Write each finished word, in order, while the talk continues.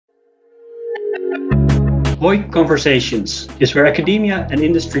WOIConversations is where academia and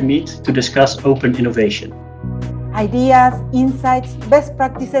industry meet to discuss open innovation. Ideas, insights, best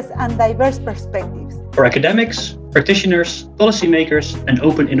practices, and diverse perspectives. For academics, practitioners, policymakers, and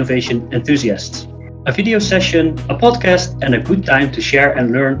open innovation enthusiasts. A video session, a podcast, and a good time to share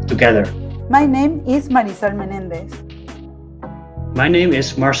and learn together. My name is Marisol Menendez. My name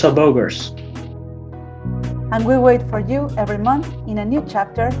is Marcel Bogers. And we wait for you every month in a new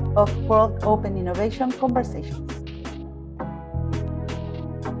chapter of World Open Innovation Conversations.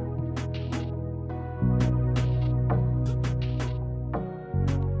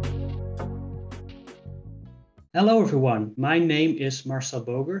 Hello everyone, my name is Marcel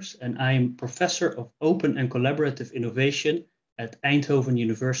Bogers and I am Professor of Open and Collaborative Innovation at Eindhoven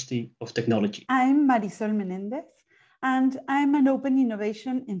University of Technology. I'm Marisol Menendez and I'm an open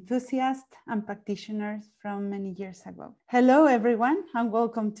innovation enthusiast and practitioner from many years ago. Hello everyone and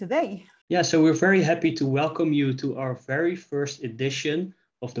welcome today. Yeah, so we're very happy to welcome you to our very first edition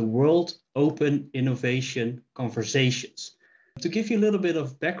of the World Open Innovation Conversations. To give you a little bit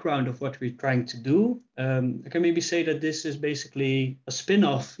of background of what we're trying to do, I can maybe say that this is basically a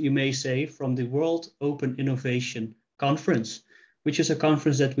spin-off, you may say, from the World Open Innovation Conference, which is a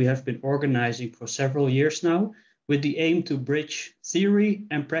conference that we have been organizing for several years now, with the aim to bridge theory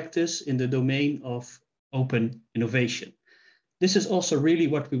and practice in the domain of open innovation. This is also really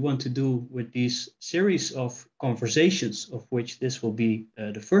what we want to do with these series of conversations, of which this will be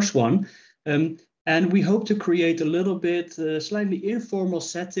the first one. And we hope to create a little bit slightly informal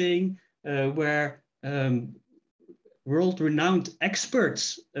setting where world-renowned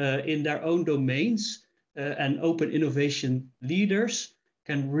experts in their own domains and open innovation leaders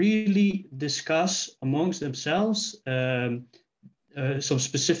can really discuss amongst themselves some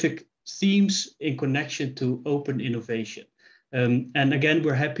specific themes in connection to open innovation. And again,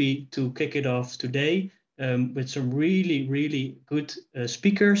 we're happy to kick it off today with some really good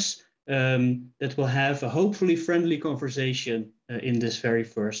speakers that will have a hopefully friendly conversation in this very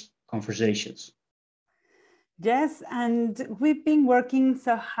first conversations. Yes, and we've been working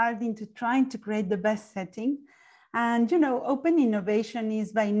so hard into trying to create the best setting. And, open innovation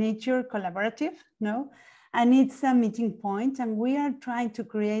is by nature collaborative, no? And it's a meeting point, and we are trying to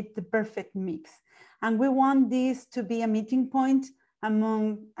create the perfect mix. And we want this to be a meeting point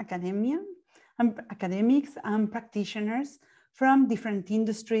among academics and practitioners from different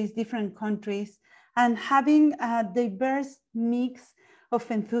industries, different countries, and having a diverse mix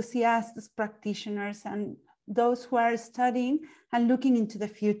of enthusiasts, practitioners, and those who are studying and looking into the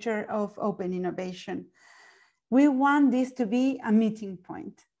future of open innovation. We want this to be a meeting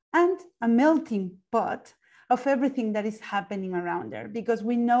point and a melting pot of everything that is happening around there, because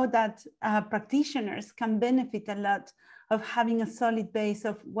we know that practitioners can benefit a lot of having a solid base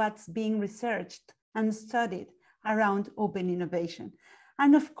of what's being researched and studied around open innovation.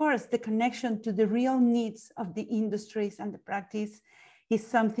 And of course, the connection to the real needs of the industries and the practice is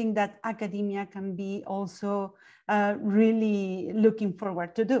something that academia can be also really looking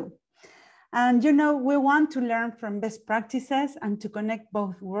forward to do. And we want to learn from best practices and to connect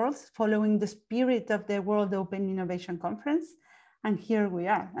both worlds following the spirit of the World Open Innovation Conference. And here we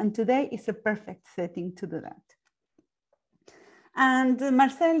are. And today is a perfect setting to do that. And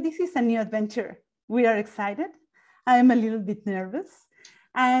Marcel, this is a new adventure. We are excited. I am a little bit nervous.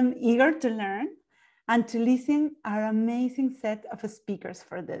 I am eager to learn and to listen to our amazing set of speakers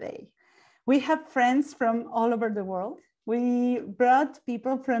for the day. We have friends from all over the world. We brought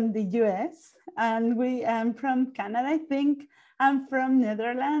people from the US and we am from Canada, I think. I'm from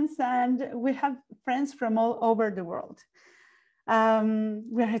Netherlands, and we have friends from all over the world.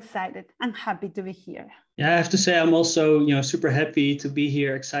 We're excited and happy to be here. Yeah, I have to say I'm also, super happy to be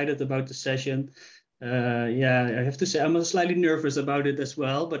here, excited about the session. I have to say I'm slightly nervous about it as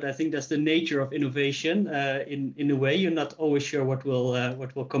well, but I think that's the nature of innovation. In a way, you're not always sure what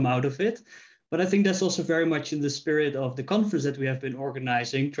will come out of it. But I think that's also very much in the spirit of the conference that we have been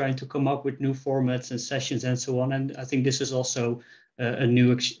organizing, trying to come up with new formats and sessions and so on. And I think this is also a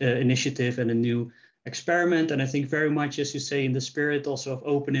new initiative and a new experiment. And I think very much, as you say, in the spirit also of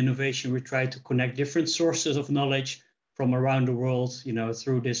open innovation, we try to connect different sources of knowledge from around the world,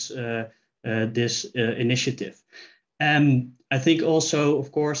 through this initiative. I think also,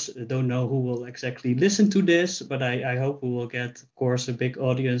 of course, I don't know who will exactly listen to this, but I hope we will get, of course, a big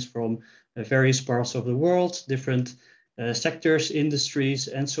audience from various parts of the world, different sectors, industries,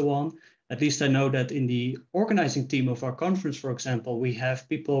 and so on. At least I know that in the organizing team of our conference, for example, we have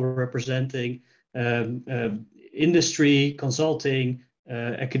people representing industry, consulting,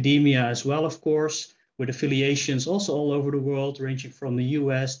 academia as well, of course. with affiliations also all over the world, ranging from the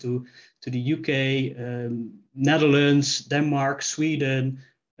US to the UK, Netherlands, Denmark, Sweden,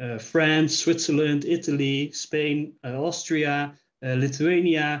 France, Switzerland, Italy, Spain, Austria,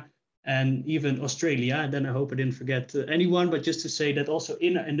 Lithuania, and even Australia. And then I hope I didn't forget anyone, but just to say that also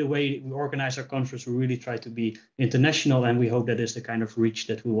in the way we organize our conference, we really try to be international, and we hope that is the kind of reach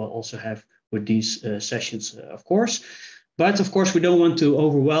that we will also have with these sessions, of course. But of course, we don't want to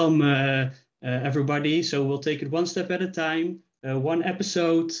overwhelm everybody, so we'll take it one step at a time, one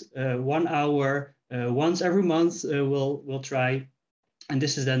episode, 1 hour, once every month. We'll try, and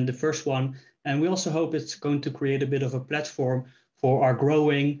this is then the first one. And we also hope it's going to create a bit of a platform for our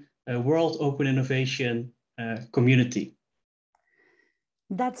growing World Open Innovation community.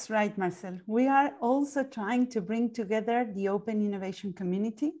 That's right, Marcel. We are also trying to bring together the Open Innovation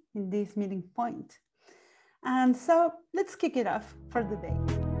community in this meeting point. And so let's kick it off for the day.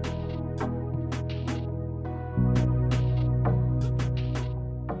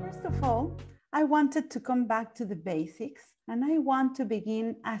 First of all, I wanted to come back to the basics, and I want to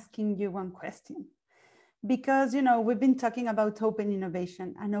begin asking you one question. Because, you know, we've been talking about open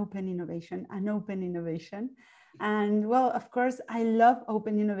innovation and open innovation and open innovation. And well, of course, I love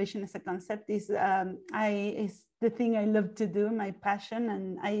open innovation as a concept. Is the thing I love to do, my passion.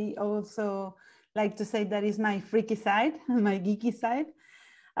 And I also like to say that is my freaky side, my geeky side.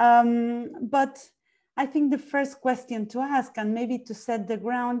 But I think the first question to ask, and maybe to set the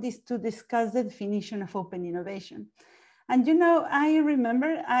ground, is to discuss the definition of open innovation. And you know, I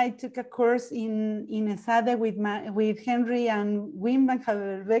remember I took a course in ESADE with Henry and Wim van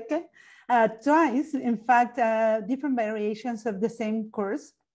Haverbekke twice, in fact, different variations of the same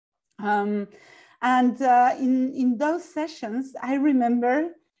course. In those sessions, I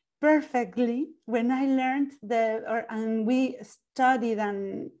remember perfectly when I learned and we studied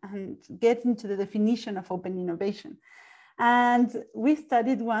and get into the definition of open innovation. And we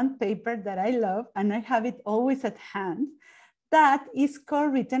studied one paper that I love, and I have it always at hand, that is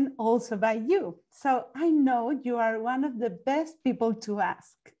co-written also by you. So I know you are one of the best people to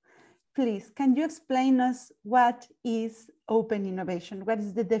ask. Please, can you explain us what is open innovation? What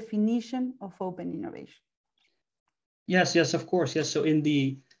is the definition of open innovation? Yes, of course. Yes. So in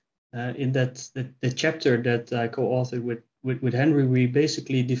the chapter that I co-authored with Henry, we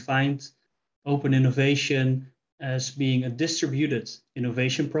basically defined open innovation as being a distributed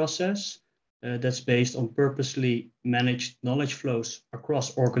innovation process that's based on purposely managed knowledge flows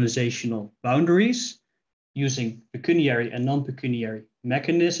across organizational boundaries, using pecuniary and non-pecuniary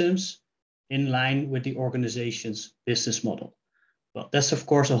mechanisms in line with the organization's business model. Well, that's of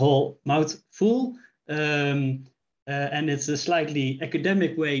course a whole mouthful, and it's a slightly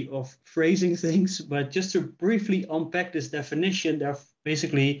academic way of phrasing things, but just to briefly unpack this definition, there are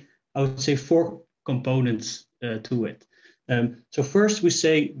basically, I would say, 4 components to it. So first, we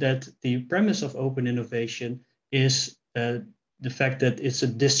say that the premise of open innovation is the fact that it's a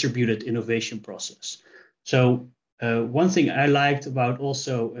distributed innovation process. So one thing I liked about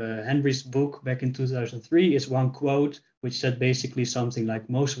also Henry's book back in 2003 is one quote, which said basically something like,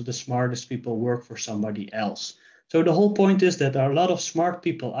 most of the smartest people work for somebody else. So the whole point is that there are a lot of smart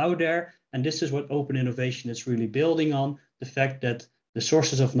people out there, and this is what open innovation is really building on, the fact that the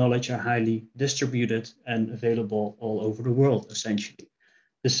sources of knowledge are highly distributed and available all over the world, essentially.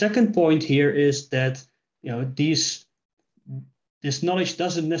 The second point here is that, you know, this knowledge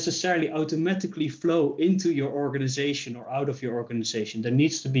doesn't necessarily automatically flow into your organization or out of your organization. There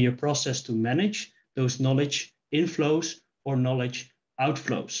needs to be a process to manage those knowledge inflows or knowledge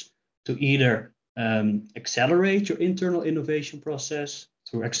outflows to either accelerate your internal innovation process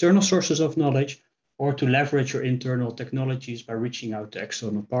through external sources of knowledge, or to leverage your internal technologies by reaching out to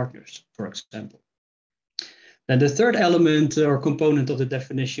external partners, for example. Then the third element or component of the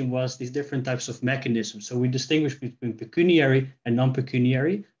definition was these different types of mechanisms. So we distinguish between pecuniary and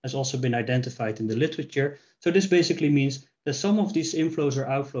non-pecuniary, has also been identified in the literature. So this basically means that some of these inflows or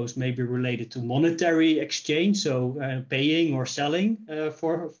outflows may be related to monetary exchange, so paying or selling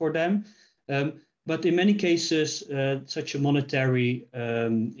for them. But in many cases, such a monetary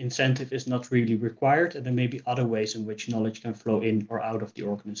incentive is not really required, and there may be other ways in which knowledge can flow in or out of the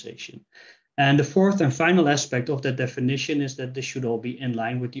organization. And the fourth and final aspect of that definition is that this should all be in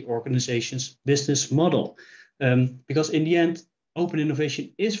line with the organization's business model. Because in the end, open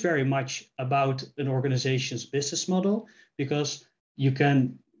innovation is very much about an organization's business model, because you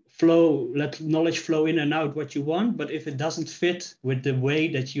can let knowledge flow in and out what you want, but if it doesn't fit with the way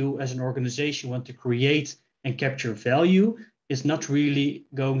that you as an organization want to create and capture value, is not really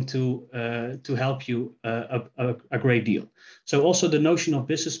going to help you a great deal. So also the notion of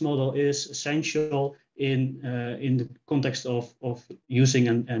business model is essential in the context of using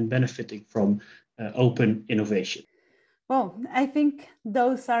and benefiting from open innovation. Well, I think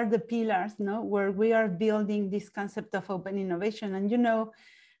those are the pillars, no, where we are building this concept of open innovation. And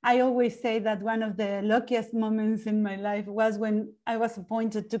I always say that one of the luckiest moments in my life was when I was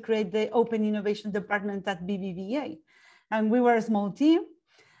appointed to create the Open Innovation Department at BBVA. And we were a small team.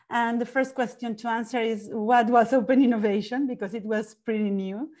 And the first question to answer is, what was open innovation? Because it was pretty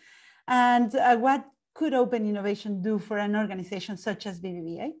new. And what could open innovation do for an organization such as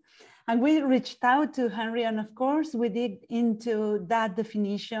BBVA? And we reached out to Henry, and of course, we dig into that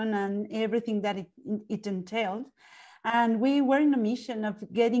definition and everything that it entailed. And we were in a mission of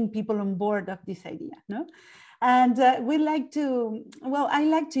getting people on board of this idea, no? And I like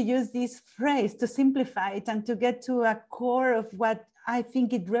to use this phrase to simplify it and to get to a core of what I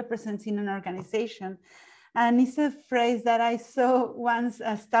think it represents in an organization. And it's a phrase that I saw once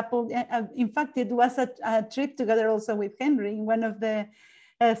stapled. In fact, it was a trip together also with Henry. In one of the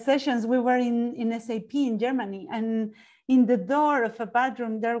sessions, we were in SAP in Germany. And in the door of a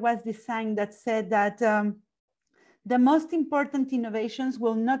bathroom, there was this sign that said that the most important innovations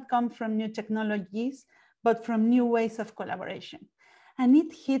will not come from new technologies, but from new ways of collaboration. And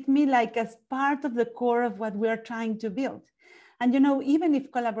it hit me like as part of the core of what we're trying to build. And even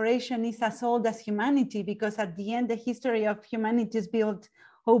if collaboration is as old as humanity, because at the end, the history of humanity is built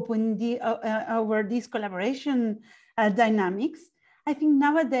over these collaboration dynamics, I think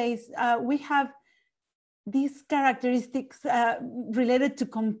nowadays we have these characteristics related to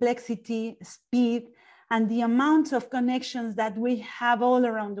complexity, speed, and the amount of connections that we have all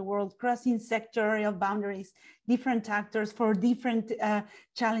around the world, crossing sectorial boundaries, different actors for different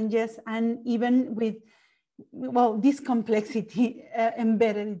challenges, and even with, this complexity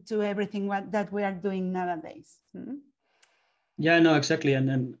embedded into everything that we are doing nowadays. Mm-hmm. Yeah, no, exactly. And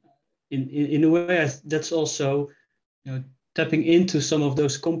then in a way, that's also, tapping into some of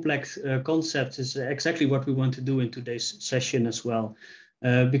those complex concepts is exactly what we want to do in today's session as well.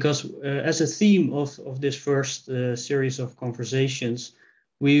 Because as a theme of this first series of conversations,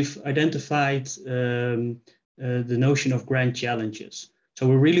 we've identified the notion of grand challenges. So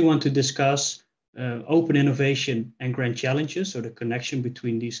we really want to discuss open innovation and grand challenges, so the connection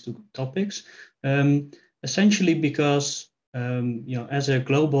between these two topics, essentially because as a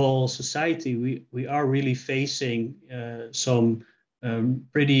global society, we are really facing some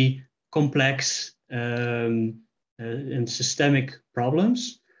pretty complex and systemic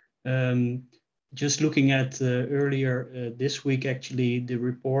problems. Just looking at earlier this week, actually, the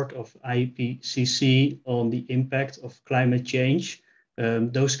report of IPCC on the impact of climate change,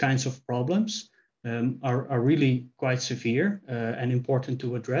 those kinds of problems are really quite severe and important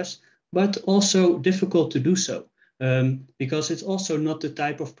to address, but also difficult to do so. Because it's also not the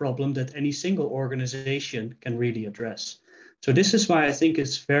type of problem that any single organization can really address. So this is why I think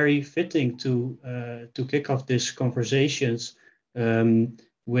it's very fitting to kick off these conversations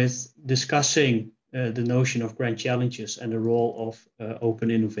with discussing the notion of grand challenges and the role of open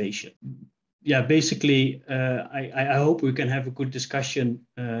innovation. Yeah, basically, I hope we can have a good discussion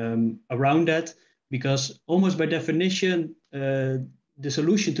around that, because almost by definition, the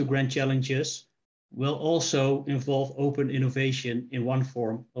solution to grand challenges will also involve open innovation in one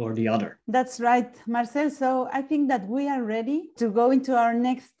form or the other. That's right, Marcel. So I think that we are ready to go into our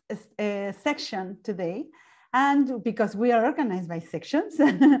next section today. And because we are organized by sections,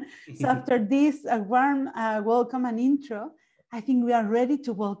 so after this warm welcome and intro, I think we are ready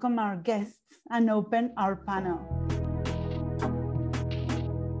to welcome our guests and open our panel.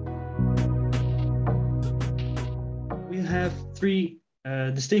 We have three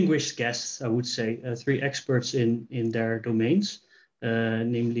distinguished guests, I would say, three experts in their domains,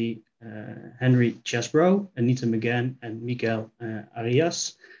 namely Henry Chesbrough, Anita McGahan, and Miguel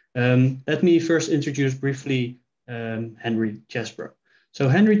Arias. Let me first introduce briefly Henry Chesbrough. So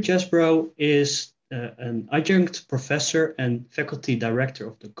Henry Chesbrough is an adjunct professor and faculty director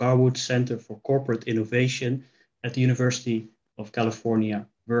of the Garwood Center for Corporate Innovation at the University of California,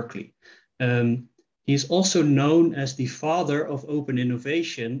 Berkeley. He's also known as the father of open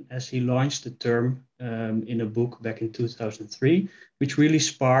innovation, as he launched the term in a book back in 2003, which really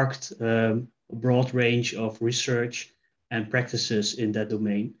sparked a broad range of research and practices in that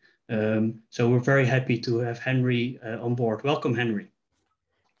domain. So we're very happy to have Henry on board. Welcome, Henry.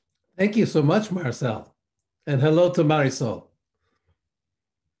 Thank you so much, Marcel. And hello to Marisol.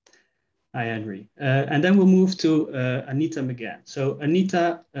 Hi, Henry. And then we'll move to Anita McGahan. So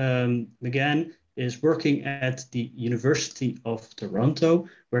Anita McGahan is working at the University of Toronto,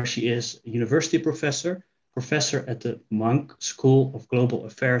 where she is a university professor, professor at the Monk School of Global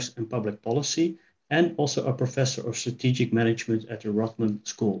Affairs and Public Policy, and also a professor of strategic management at the Rotman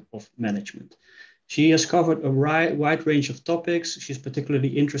School of Management. She has covered a wide range of topics. She's particularly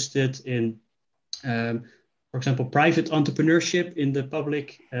interested in, for example, private entrepreneurship in the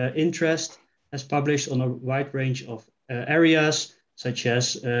public interest, has published on a wide range of areas, such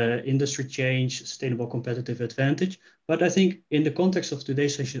as industry change, sustainable competitive advantage. But I think in the context of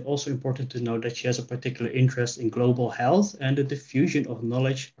today's session, also important to know that she has a particular interest in global health and the diffusion of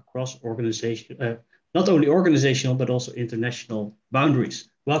knowledge across organization, not only organizational, but also international boundaries.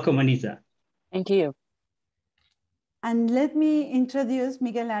 Welcome, Anita. Thank you. And let me introduce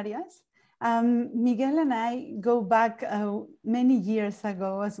Miguel Arias. Miguel and I go back many years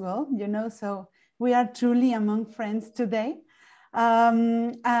ago as well, you know, so we are truly among friends today.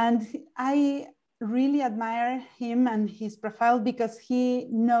 And I really admire him and his profile because he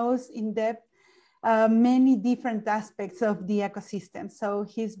knows in depth many different aspects of the ecosystem. So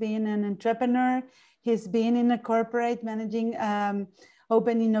he's been an entrepreneur, he's been in a corporate managing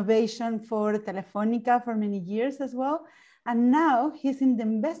open innovation for Telefonica for many years as well. And now he's in the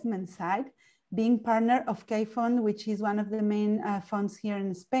investment side, being partner of KFund, which is one of the main funds here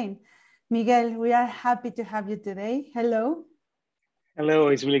in Spain. Miguel, we are happy to have you today. Hello. Hello,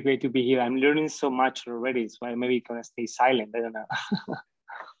 it's really great to be here. I'm learning so much already, so I maybe gonna stay silent, I don't know.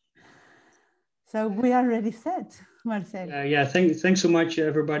 So we are ready set, Marcel. Yeah, thanks so much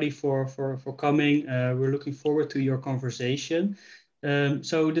everybody for coming. We're looking forward to your conversation.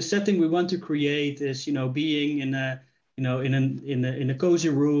 So the setting we want to create is, you know, being in a cozy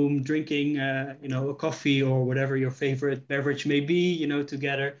room, drinking, a coffee or whatever your favorite beverage may be, you know,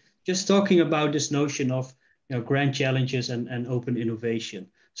 together, just talking about this notion of, you know, grand challenges and open innovation.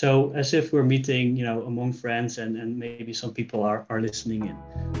 So as if we're meeting, you know, among friends and maybe some people are listening in.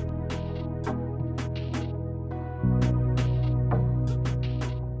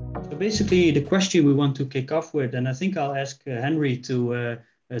 So basically the question we want to kick off with, and I think I'll ask Henry to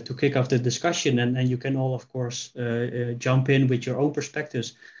kick off the discussion, and you can all, of course, jump in with your own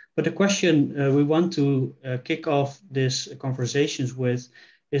perspectives. But the question we want to kick off this conversations with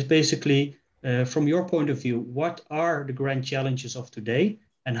is basically, from your point of view, what are the grand challenges of today,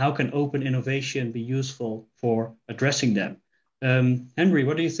 and how can open innovation be useful for addressing them? Henry,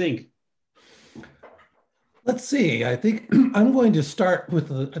 what do you think? Let's see. I think I'm going to start with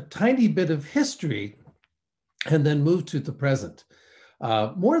a tiny bit of history and then move to the present.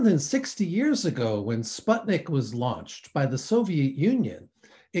 More than 60 years ago, when Sputnik was launched by the Soviet Union,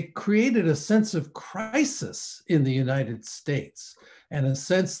 it created a sense of crisis in the United States and a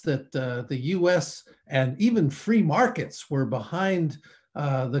sense that the US and even free markets were behind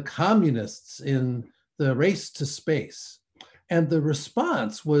the communists in the race to space. And the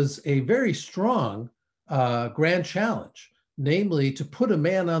response was a very strong grand challenge, namely to put a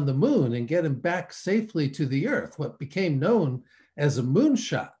man on the moon and get him back safely to the Earth, what became known as a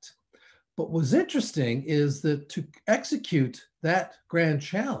moonshot. But what's interesting is that to execute that grand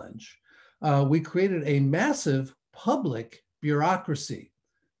challenge, we created a massive public bureaucracy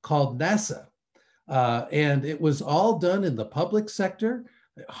called NASA. And it was all done in the public sector,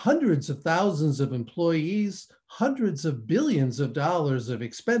 hundreds of thousands of employees, hundreds of billions of dollars of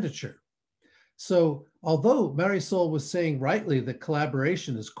expenditure. So although Marisol was saying rightly that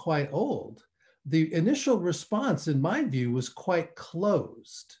collaboration is quite old, the initial response, in my view, was quite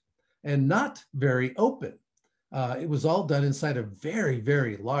closed and not very open. It was all done inside a very,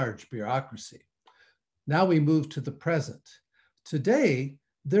 very large bureaucracy. Now we move to the present. Today,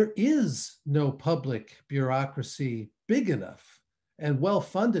 there is no public bureaucracy big enough and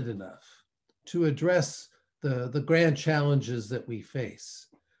well-funded enough to address the grand challenges that we face.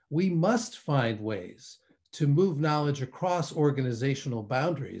 We must find ways to move knowledge across organizational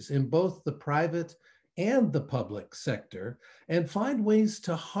boundaries in both the private and the public sector, and find ways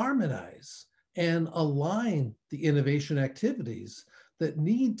to harmonize and align the innovation activities that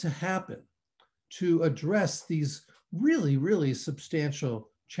need to happen to address these really, really substantial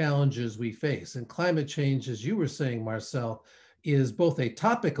challenges we face. And climate change, as you were saying, Marcel, is both a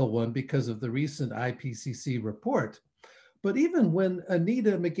topical one because of the recent IPCC report, but even when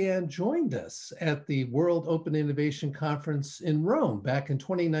Anita McGahan joined us at the World Open Innovation Conference in Rome back in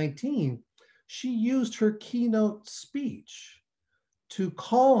 2019, she used her keynote speech to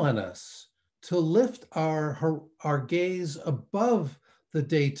call on us to lift our gaze above the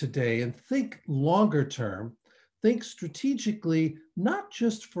day-to-day and think longer term, think strategically, not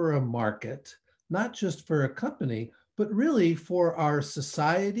just for a market, not just for a company, but really for our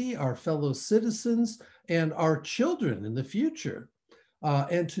society, our fellow citizens, and our children in the future.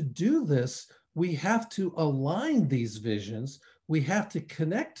 And to do this, we have to align these visions. We have to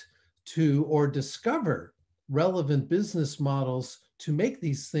connect to or discover relevant business models to make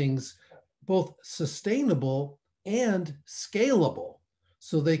these things both sustainable and scalable,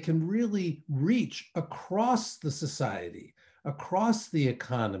 so they can really reach across the society, across the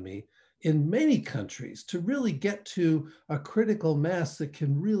economy, in many countries, to really get to a critical mass that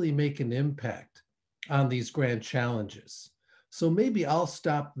can really make an impact on these grand challenges. So maybe I'll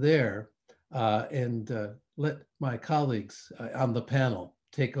stop there and let my colleagues on the panel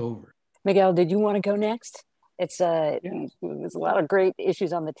take over. Miguel, did you want to go next? There's a lot of great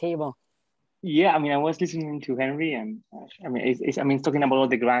issues on the table. Yeah, I mean, I was listening to Henry, and I mean, it's talking about all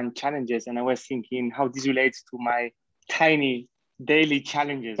the grand challenges, and I was thinking how this relates to my tiny daily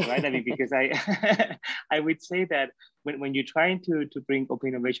challenges, right? I mean, because I I would say that when you're trying to bring open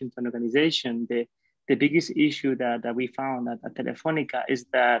innovation to an organization, the biggest issue that we found at Telefonica is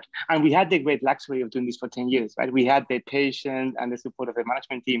that, and we had the great luxury of doing this for 10 years, right? We had the patience and the support of the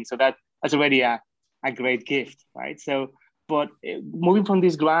management team, so that's already a great gift, right? So, but moving from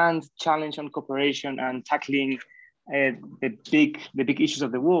this grand challenge on cooperation and tackling the big issues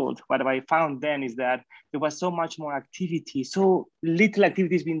of the world, what I found then is that there was so much more activity, so little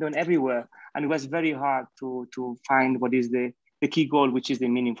activities being done everywhere, and it was very hard to find what is the key goal, which is the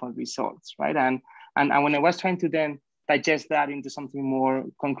meaningful results, right? And when I was trying to then digest that into something more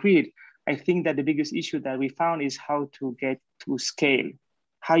concrete, I think that the biggest issue that we found is how to get to scale.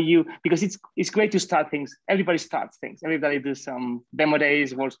 Because it's great to start things. Everybody starts things. Everybody does some demo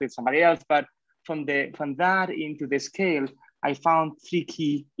days, works with somebody else. But from that into the scale, I found three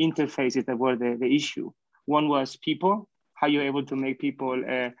key interfaces that were the issue. One was people, how you're able to make people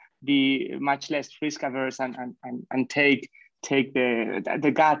be much less risk averse and take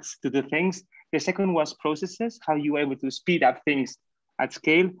the guts to do things. The second was processes, how you were able to speed up things at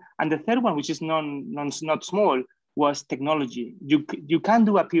scale. And the third one, which is not small, was technology. You can't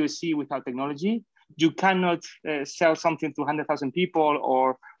do a POC without technology. You cannot sell something to 100,000 people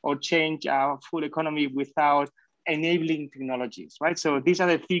or change our full economy without enabling technologies, right? So these are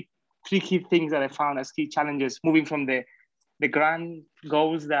the three key things that I found as key challenges, moving from the grand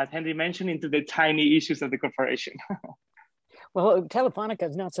goals that Henry mentioned into the tiny issues of the corporation. Well, Telefonica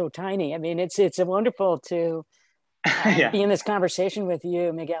is not so tiny. I mean, it's wonderful to be in this conversation with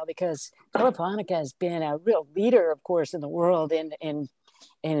you, Miguel, because Telefonica has been a real leader, of course, in the world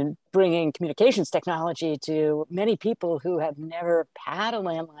in bringing communications technology to many people who have never had a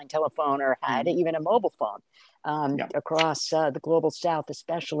landline telephone or had even a mobile phone across the global South,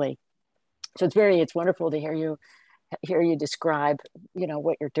 especially. So it's wonderful to hear you describe,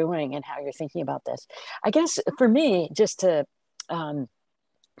 what you're doing and how you're thinking about this. I guess for me, just to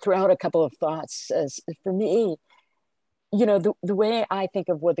throw out a couple of thoughts, for me, the way I think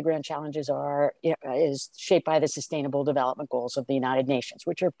of what the grand challenges are is shaped by the Sustainable Development Goals of the United Nations,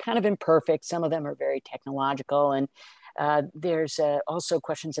 which are kind of imperfect. Some of them are very technological. And there's also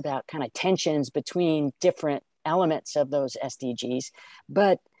questions about kind of tensions between different elements of those SDGs.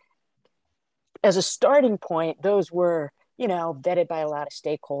 But as a starting point, those were, vetted by a lot of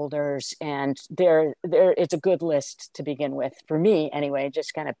stakeholders, and it's a good list to begin with, for me anyway,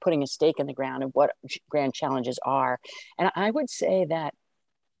 just kind of putting a stake in the ground of what grand challenges are. And I would say that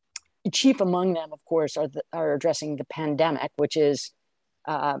chief among them, of course, are addressing the pandemic, which is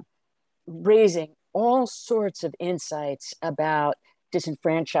raising all sorts of insights about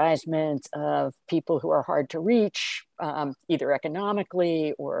disenfranchisement of people who are hard to reach, either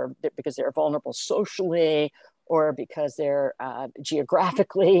economically or because they're vulnerable socially, or because they're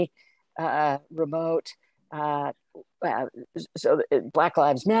geographically remote. So Black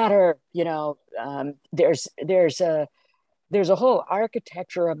Lives Matter, there's a whole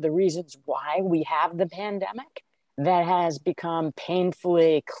architecture of the reasons why we have the pandemic that has become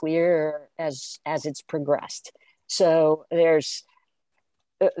painfully clear as it's progressed. So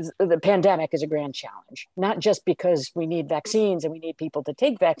the pandemic is a grand challenge, not just because we need vaccines and we need people to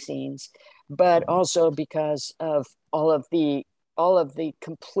take vaccines, but also because of all of the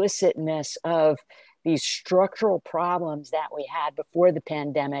complicitness of these structural problems that we had before the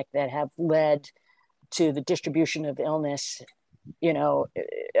pandemic that have led to the distribution of illness,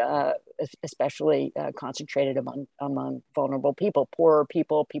 especially concentrated among vulnerable people, poorer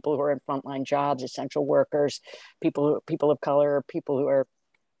people, people who are in frontline jobs, essential workers, people of color, people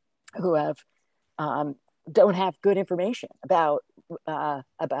who have don't have good information about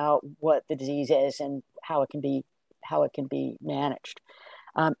what the disease is and how it can be managed.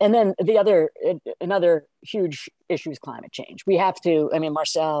 And then another huge issue is climate change. We have to, I mean,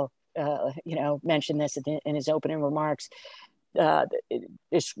 Marcel, mentioned this in his opening remarks,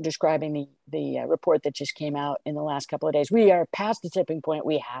 describing the report that just came out in the last couple of days. We are past the tipping point.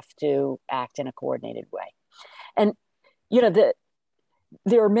 We have to act in a coordinated way. And,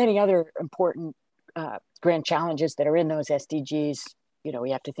 there are many other important grand challenges that are in those SDGs.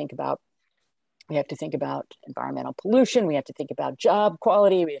 We have to think about environmental pollution. We have to think about job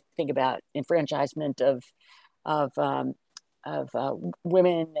quality. We have to think about enfranchisement of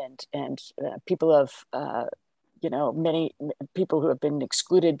women and people of many people who have been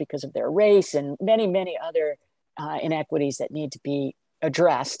excluded because of their race, and many other inequities that need to be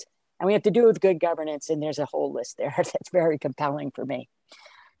addressed. And we have to do it with good governance. And there's a whole list there that's very compelling for me.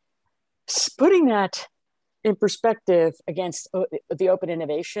 Putting that in perspective against the open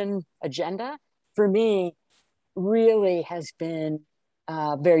innovation agenda, for me, really has been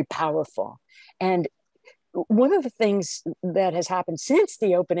very powerful. And one of the things that has happened since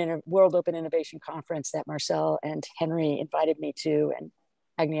the World Open Innovation Conference that Marcel and Henry invited me to, and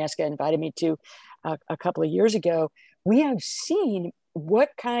Agnieszka invited me to a couple of years ago, we have seen what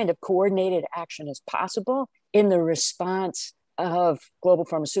kind of coordinated action is possible in the response of global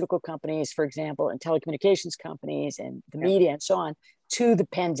pharmaceutical companies, for example, and telecommunications companies and the media and so on, to the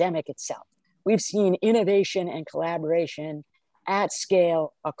pandemic itself. We've seen innovation and collaboration at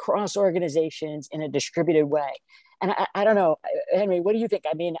scale across organizations in a distributed way. And I don't know, Henry, what do you think?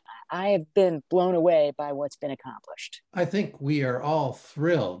 I mean, I have been blown away by what's been accomplished. I think we are all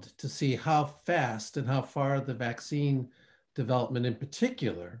thrilled to see how fast and how far the vaccine development in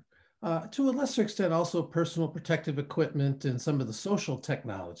particular, to a lesser extent also personal protective equipment and some of the social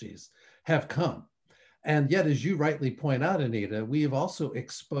technologies have come. And yet, as you rightly point out, Anita, we have also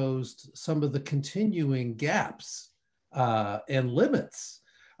exposed some of the continuing gaps and limits.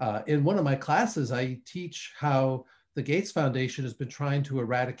 In one of my classes, I teach how the Gates Foundation has been trying to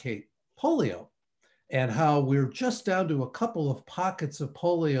eradicate polio, and how we're just down to a couple of pockets of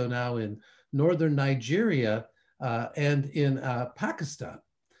polio now in northern Nigeria and in Pakistan,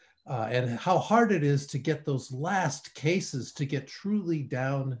 and how hard it is to get those last cases to get truly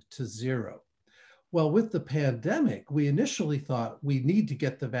down to zero. Well, with the pandemic, we initially thought we need to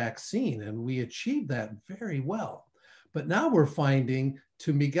get the vaccine, and we achieved that very well. But now we're finding,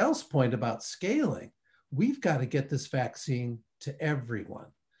 to Miguel's point about scaling, we've got to get this vaccine to everyone,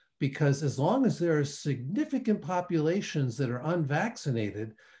 because as long as there are significant populations that are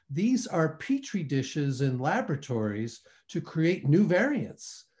unvaccinated, these are petri dishes in laboratories to create new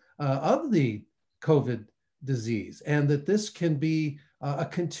variants of the COVID disease, and that this can be a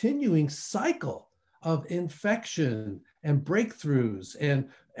continuing cycle of infection and breakthroughs and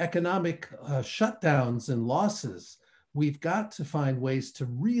economic shutdowns and losses. We've got to find ways to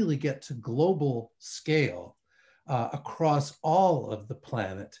really get to global scale across all of the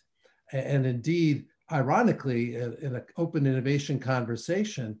planet. And indeed, ironically, in an open innovation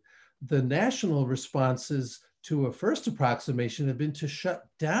conversation, the national responses to a first approximation have been to shut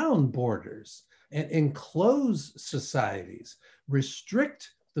down borders and enclose societies,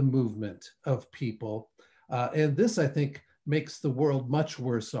 restrict the movement of people. And this, I think, makes the world much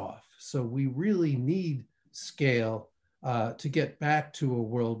worse off. So we really need scale to get back to a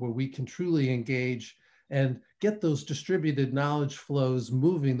world where we can truly engage and get those distributed knowledge flows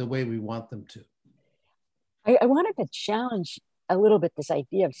moving the way we want them to. I wanted to challenge a little bit this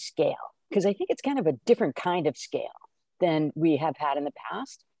idea of scale, because I think it's kind of a different kind of scale than we have had in the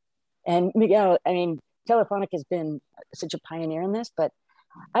past. And Miguel, I mean, Telefonica has been such a pioneer in this, but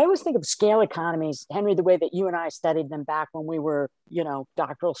I always think of scale economies, Henry, the way that you and I studied them back when we were,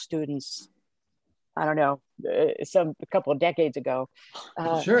 doctoral students. I don't know, a couple of decades ago.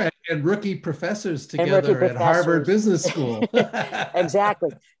 Sure, and rookie professors together at Harvard Business School.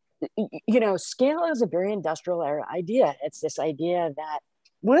 Exactly. Scale is a very industrial era idea. It's this idea that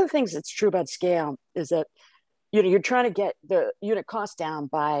one of the things that's true about scale is that, you're trying to get the unit cost down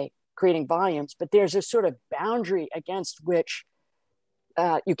by creating volumes, but there's a sort of boundary against which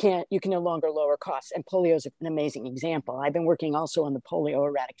you can no longer lower costs. And polio is an amazing example. I've been working also on the polio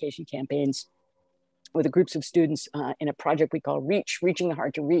eradication campaigns with groups of students in a project we call Reaching the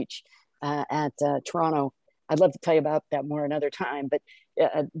Hard to Reach at Toronto. I'd love to tell you about that more another time, but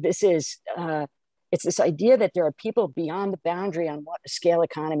it's this idea that there are people beyond the boundary on what scale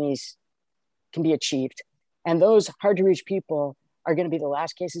economies can be achieved. And those hard to reach people are going to be the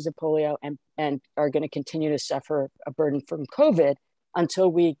last cases of polio and are going to continue to suffer a burden from COVID until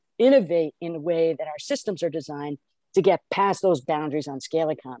we innovate in a way that our systems are designed to get past those boundaries on scale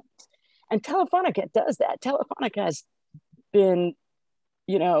economies. And Telefonica does that. Telefonica has been,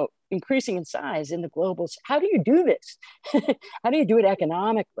 increasing in size in the global. How do you do this? How do you do it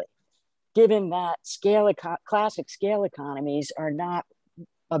economically, given that classic scale economies are not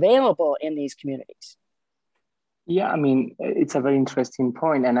available in these communities? Yeah, I mean, it's a very interesting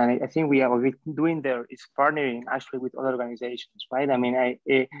point, and I think what we're doing there is partnering actually with other organizations, right? I mean,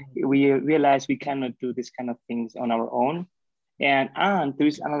 we realize we cannot do this kind of things on our own, and there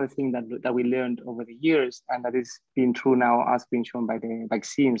is another thing that we learned over the years, and that is being true now, as being shown by the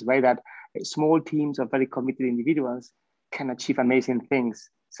vaccines, right? That small teams of very committed individuals can achieve amazing things.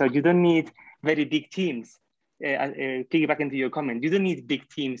 So you don't need very big teams. Piggyback into your comment, you don't need big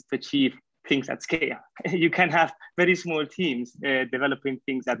teams to achieve things at scale. You can have very small teams developing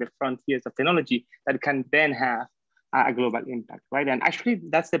things at the frontiers of technology that can then have a global impact, right? And actually,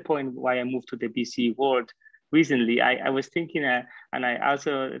 that's the point why I moved to the VC world recently. I was thinking, and I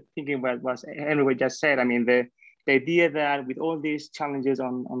also thinking what was Henry just said. I mean, the idea that with all these challenges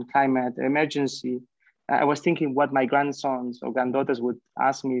on climate emergency, I was thinking what my grandsons or granddaughters would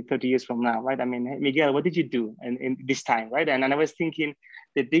ask me 30 years from now, right? I mean, hey, Miguel, what did you do in this time, right? And I was thinking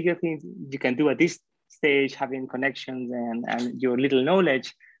the bigger things you can do at this stage, having connections and your little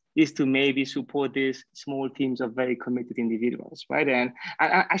knowledge, is to maybe support these small teams of very committed individuals, right? And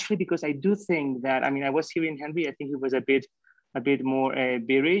actually, because I do think that, I mean, I was hearing Henry, I think he was a bit more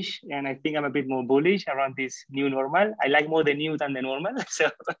bearish, and I think I'm a bit more bullish around this new normal. I like more the new than the normal. So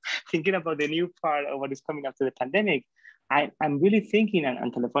thinking about the new part of what is coming after the pandemic, I'm really thinking,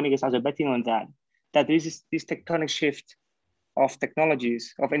 and Telefonica is also betting on that there is this tectonic shift of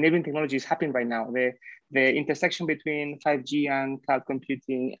technologies, of enabling technologies happening right now. The intersection between 5G and cloud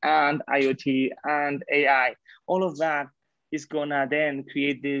computing and IoT and AI, all of that is gonna then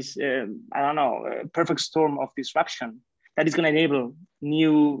create this, perfect storm of disruption that is going to enable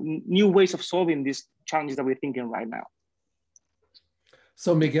new ways of solving these challenges that we're thinking right now.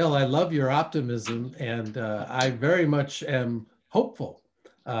 So Miguel, I love your optimism, and I very much am hopeful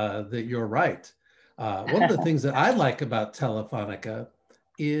that you're right. One of the things that I like about Telefonica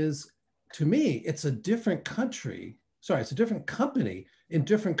is, to me, it's a different company in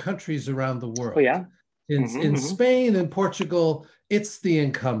different countries around the world. Oh, yeah. In Spain and Portugal, it's the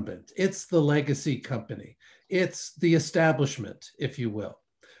incumbent, it's the legacy company, it's the establishment, if you will.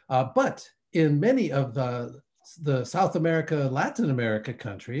 But in many of the South America, Latin America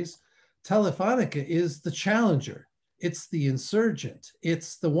countries, Telefonica is the challenger. It's the insurgent.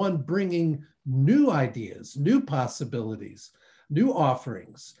 It's the one bringing new ideas, new possibilities, new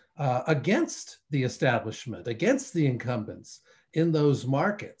offerings against the establishment, against the incumbents in those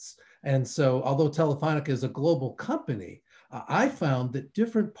markets. And so, although Telefonica is a global company, I found that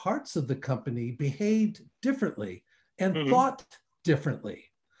different parts of the company behaved differently and thought differently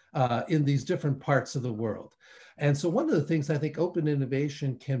in these different parts of the world. And so one of the things I think open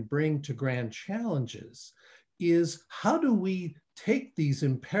innovation can bring to grand challenges is, how do we take these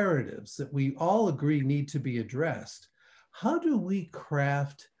imperatives that we all agree need to be addressed? How do we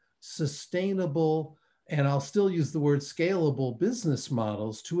craft sustainable, and I'll still use the word scalable, business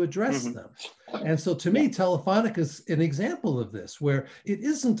models to address them? And so to me, Telefonica is an example of this, where it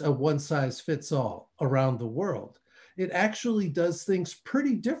isn't a one size fits all around the world. It actually does things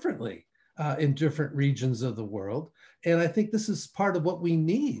pretty differently in different regions of the world. And I think this is part of what we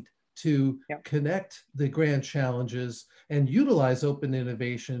need to connect the grand challenges and utilize open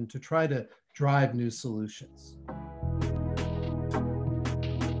innovation to try to drive new solutions.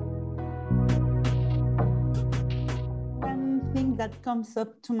 One thing that comes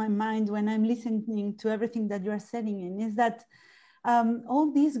up to my mind when I'm listening to everything that you're saying is that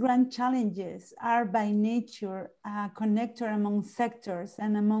all these grand challenges are by nature a connector among sectors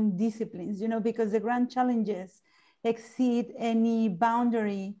and among disciplines, because the grand challenges exceed any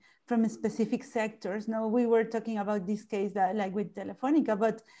boundary from specific sectors. Now, we were talking about this case like with Telefonica,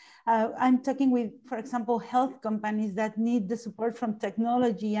 but I'm talking with, for example, health companies that need the support from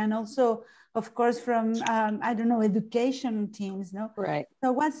technology and also, of course, from, education teams, no? Right.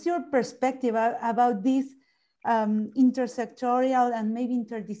 So what's your perspective about this intersectorial and maybe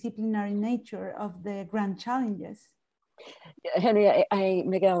interdisciplinary nature of the grand challenges? Henry,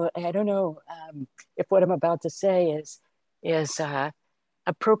 Miguel, I don't know if what I'm about to say is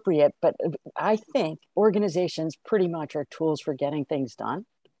appropriate, but I think organizations pretty much are tools for getting things done.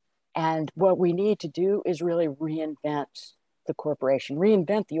 And what we need to do is really reinvent the corporation,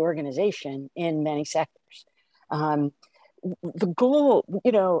 reinvent the organization in many sectors. The goal,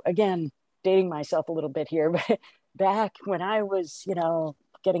 again, dating myself a little bit here, but back when I was,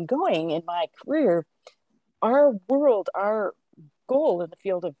 getting going in my career, our goal in the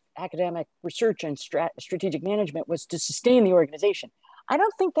field of academic research and strategic management was to sustain the organization. I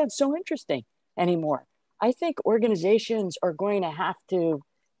don't think that's so interesting anymore. I think organizations are going to have to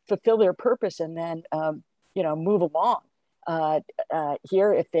fulfill their purpose and then, move along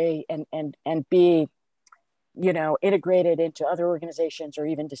here if they, and be, integrated into other organizations or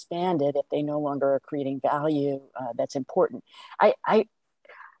even disbanded if they no longer are creating value that's important. I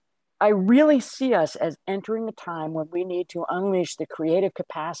really see us as entering a time when we need to unleash the creative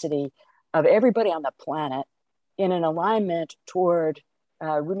capacity of everybody on the planet in an alignment toward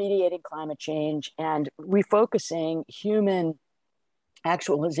remediating climate change and refocusing human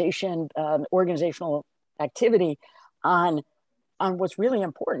actualization, organizational activity on what's really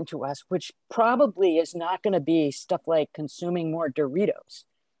important to us, which probably is not going to be stuff like consuming more Doritos.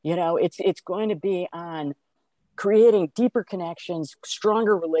 It's going to be on creating deeper connections,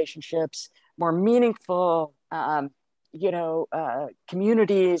 stronger relationships, more meaningful,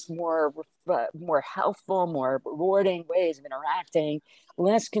 communities, more healthful, more rewarding ways of interacting,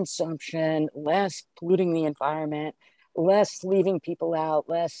 less consumption, less polluting the environment, less leaving people out,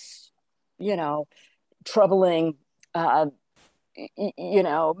 less, troubling,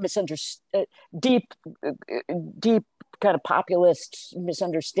 deep kind of populist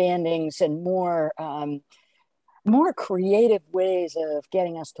misunderstandings, and more creative ways of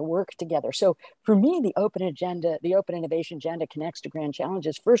getting us to work together. So for me, the open innovation agenda connects to grand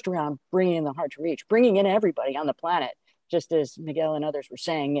challenges, first around bringing in the hard to reach, bringing in everybody on the planet, just as Miguel and others were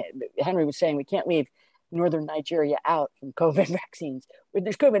saying. Henry was saying, we can't leave Northern Nigeria out from COVID vaccines. If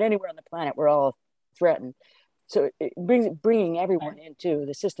there's COVID anywhere on the planet, we're all threatened. So it bringing everyone into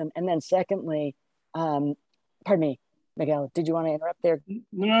the system. And then secondly, pardon me, Miguel, did you want to interrupt there?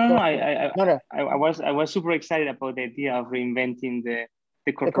 No. I was super excited about the idea of reinventing the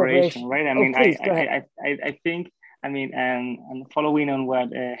corporation, right? I mean, I think, and following on what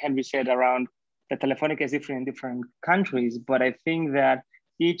Henry said around that Telefonica is different in different countries, but I think that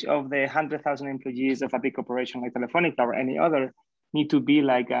each of the 100,000 employees of a big corporation like Telefonica or any other need to be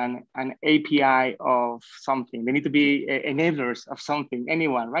like an API of something. They need to be enablers of something,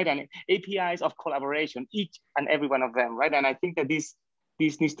 anyone, right? And APIs of collaboration, each and every one of them, right? And I think that this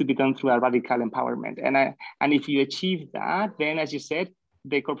needs to be done through a radical empowerment. And if you achieve that, then as you said,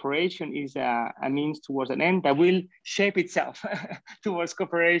 the corporation is a means towards an end that will shape itself towards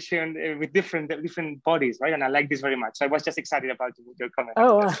cooperation with different bodies, right? And I like this very much. So I was just excited about your comment. The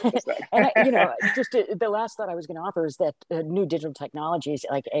last thought I was going to offer is that new digital technologies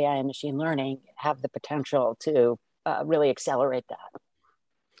like AI and machine learning have the potential to really accelerate that.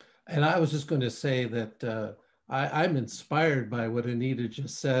 And I was just going to say that I'm inspired by what Anita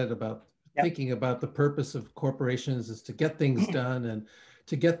just said about thinking about the purpose of corporations is to get things done, and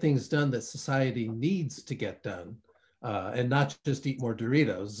to get things done that society needs to get done, and not just eat more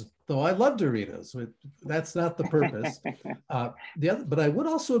Doritos, though I love Doritos. That's not the purpose. But I would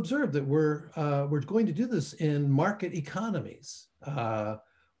also observe that we're going to do this in market economies.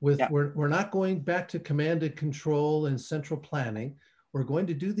 We're not going back to command and control and central planning. We're going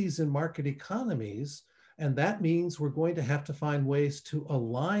to do these in market economies, and that means we're going to have to find ways to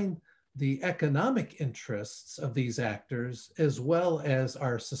align the economic interests of these actors as well as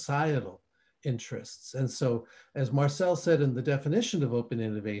our societal interests. And so, as Marcel said in the definition of open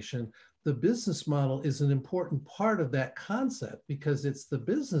innovation, the business model is an important part of that concept, because it's the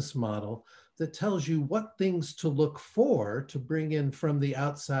business model that tells you what things to look for to bring in from the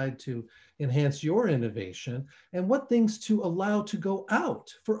outside to enhance your innovation, and what things to allow to go out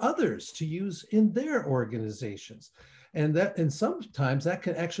for others to use in their organizations. And sometimes that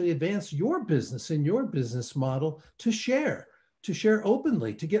can actually advance your business and your business model to share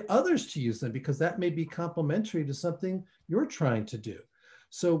openly, to get others to use them, because that may be complementary to something you're trying to do.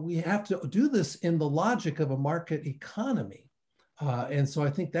 So we have to do this in the logic of a market economy. And so I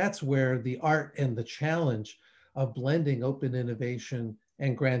think that's where the art and the challenge of blending open innovation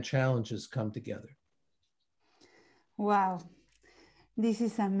and grand challenges come together. Wow. This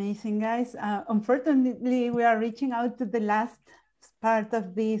is amazing, guys. Unfortunately, we are reaching out to the last part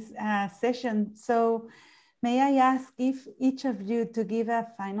of this session. So may I ask if each of you to give a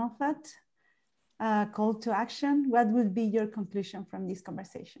final thought, call to action? What would be your conclusion from this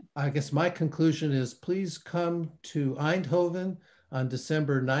conversation? I guess my conclusion is, please come to Eindhoven on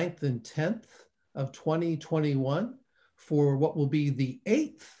December 9th and 10th of 2021 for what will be the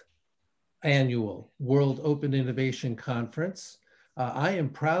 8th annual World Open Innovation Conference. I am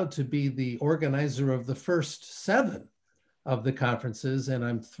proud to be the organizer of the first 7 of the conferences, and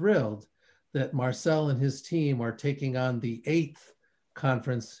I'm thrilled that Marcel and his team are taking on the 8th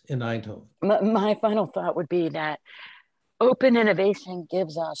conference in Eindhoven. My final thought would be that open innovation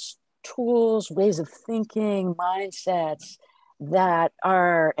gives us tools, ways of thinking, mindsets that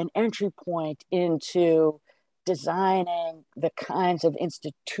are an entry point into designing the kinds of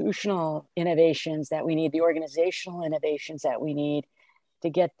institutional innovations that we need, the organizational innovations that we need to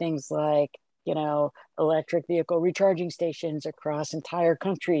get things like, you know, electric vehicle recharging stations across entire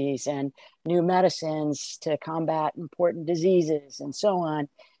countries and new medicines to combat important diseases and so on.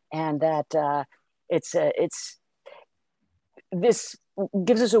 And that this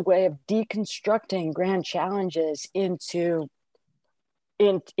gives us a way of deconstructing grand challenges into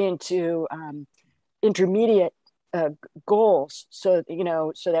intermediate goals, so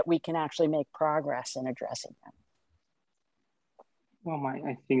that we can actually make progress in addressing them. Well,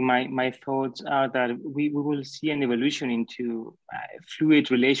 I think my thoughts are that we will see an evolution into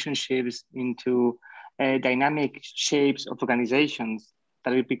fluid relationships, into dynamic shapes of organizations that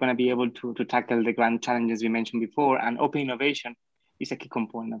we're going to be able to tackle the grand challenges we mentioned before, and open innovation is a key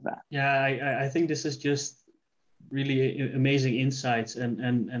component of that. Yeah, I think this is just really amazing insights,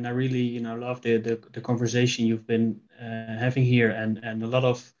 and I really love the conversation you've been having here, and a lot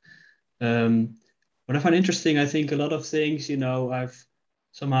of what I find interesting. I think a lot of things I've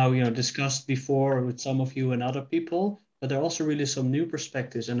somehow discussed before with some of you and other people, but there are also really some new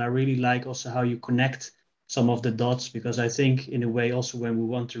perspectives, and I really like also how you connect some of the dots, because I think in a way also when we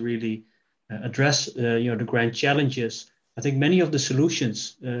want to really address the grand challenges, I think many of the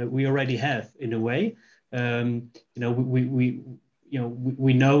solutions we already have in a way. We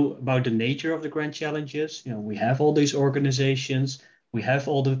know about the nature of the grand challenges. We have all these organizations, we have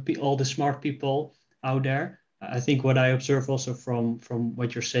all the smart people out there. I think what I observe also from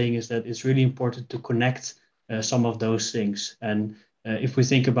what you're saying is that it's really important to connect some of those things. And if we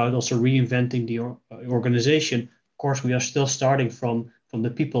think about also reinventing the organization, of course, we are still starting from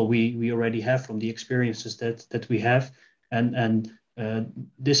the people we already have, from the experiences that we have, and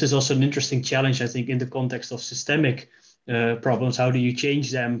this is also an interesting challenge, I think, in the context of systemic problems. How do you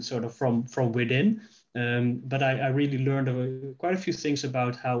change them sort of from within? But I really learned quite a few things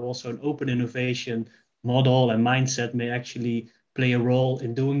about how also an open innovation model and mindset may actually play a role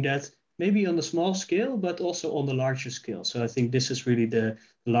in doing that, maybe on the small scale, but also on the larger scale. So I think this is really the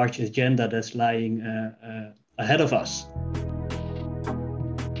large agenda that's lying ahead of us.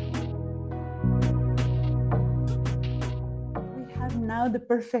 Now the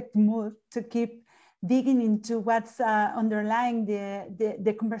perfect mood to keep digging into what's underlying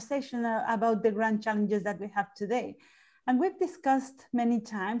the conversation about the grand challenges that we have today. And we've discussed many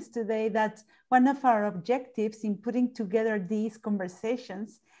times today that one of our objectives in putting together these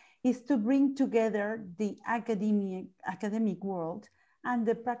conversations is to bring together the academic world and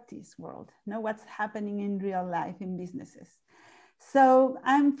the practice world, what's happening in real life in businesses. So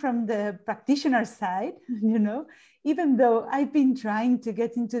I'm from the practitioner side, even though I've been trying to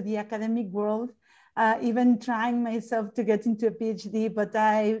get into the academic world, even trying myself to get into a PhD, but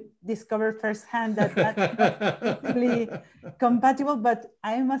I discovered firsthand that that's not really compatible. But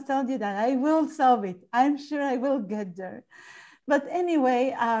I must tell you that I will solve it. I'm sure I will get there. But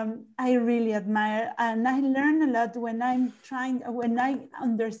anyway, I really admire, and I learn a lot when I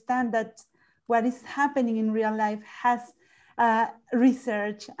understand that what is happening in real life has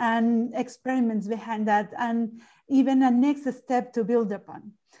research and experiments behind that, and even a next step to build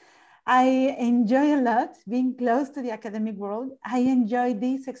upon. I enjoy a lot being close to the academic world. I enjoy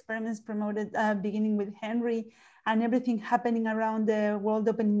these experiments promoted beginning with Henry and everything happening around the World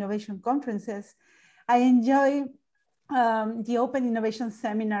Open Innovation Conferences. I enjoy the Open Innovation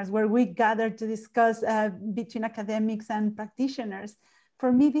Seminars where we gather to discuss between academics and practitioners.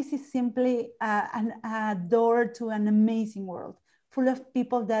 For me, this is simply a door to an amazing world full of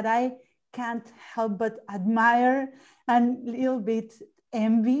people that I can't help but admire and a little bit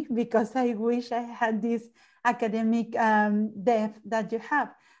envy, because I wish I had this academic depth that you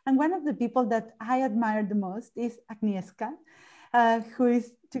have. And one of the people that I admire the most is Agnieszka, who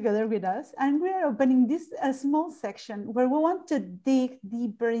is together with us. And we are opening this small section where we want to dig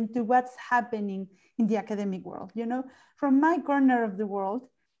deeper into what's happening in the academic world. From my corner of the world,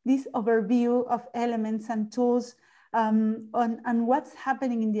 this overview of elements and tools on what's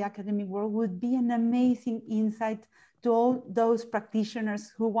happening in the academic world would be an amazing insight to all those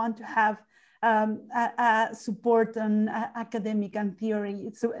practitioners who want to have support on academic and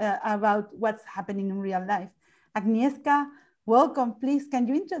theory about what's happening in real life. Agnieszka, welcome. Please, can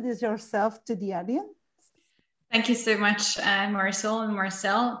you introduce yourself to the audience? Thank you so much, Marisol and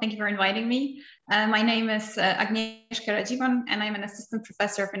Marcel. Thank you for inviting me. My name is Agnieszka Radziwan, and I'm an assistant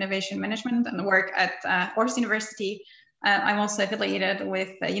professor of innovation management and work at Horst University. I'm also affiliated with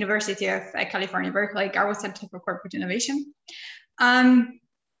the University of California, Berkeley, Garwood Center for Corporate Innovation.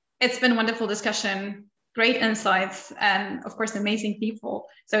 It's been a wonderful discussion great insights, and of course, amazing people.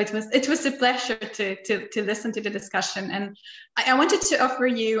 So it was a pleasure to listen to the discussion. And I wanted to offer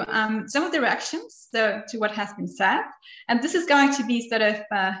you some of the reactions to what has been said. And this is going to be sort of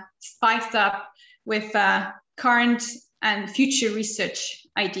spiced up with current and future research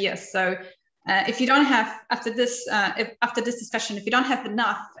ideas. So if you don't have, after this discussion, if you don't have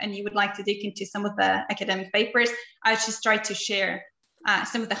enough and you would like to dig into some of the academic papers, I just try to share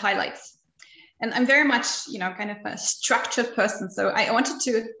some of the highlights. And I'm very much, kind of a structured person. So I wanted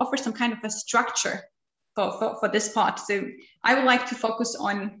to offer some kind of a structure for this part. So I would like to focus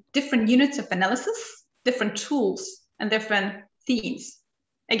on different units of analysis, different tools, and different themes.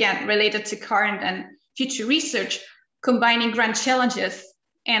 Again, related to current and future research, combining grand challenges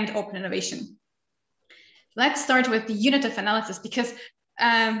and open innovation. Let's start with the unit of analysis, because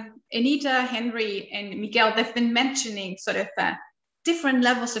Anita, Henry, and Miguel, they've been mentioning sort of different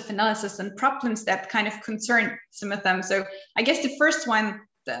levels of analysis and problems that kind of concern some of them. So I guess the first one,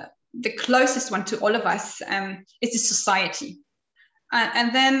 the closest one to all of us, is the society.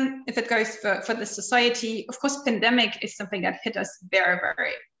 And then if it goes for the society, of course, pandemic is something that hit us very,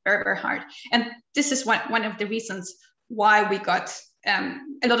 very, very, very hard. And this is one of the reasons why we got a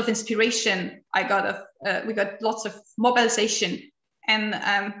lot of inspiration. We got lots of mobilization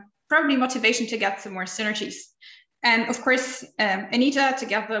and probably motivation to get some more synergies. And of course, Anita,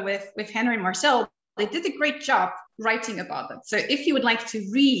 together with Henry and Marcel, they did a great job writing about it. So if you would like to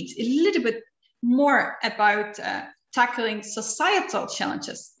read a little bit more about tackling societal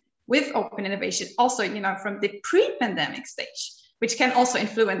challenges with open innovation, also, from the pre-pandemic stage, which can also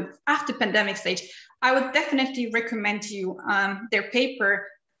influence after pandemic stage, I would definitely recommend you their paper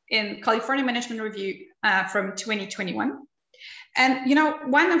in California Management Review from 2021.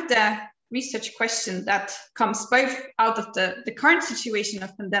 And, one of the research question that comes both out of the current situation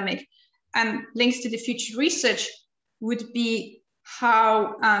of pandemic and links to the future research would be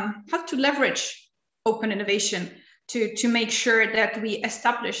how to leverage open innovation to make sure that we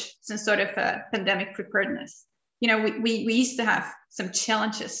establish some sort of a pandemic preparedness. We used to have some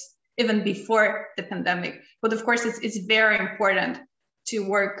challenges even before the pandemic, but of course it's very important to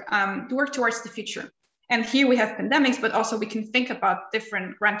work towards the future. And here we have pandemics, but also we can think about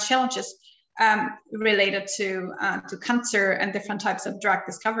different grand challenges related to cancer and different types of drug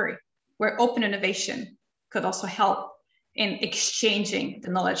discovery, where open innovation could also help in exchanging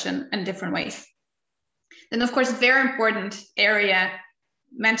the knowledge in different ways. Then, of course, very important area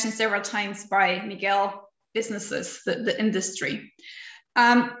mentioned several times by Miguel, businesses, the industry.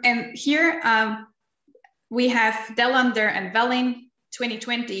 And here we have Delander and Velling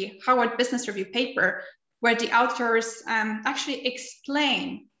 2020 Harvard Business Review paper, where the authors actually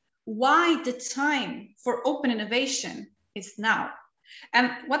explain why the time for open innovation is now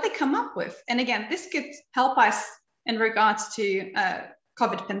and what they come up with. And again, this could help us in regards to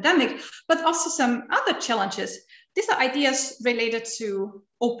COVID pandemic, but also some other challenges. These are ideas related to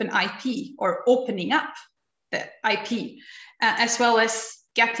open IP or opening up the IP, as well as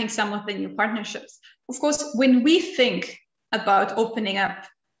getting some of the new partnerships. Of course, when we think about opening up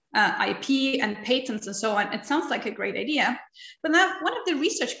IP and patents and so on, it sounds like a great idea. But now one of the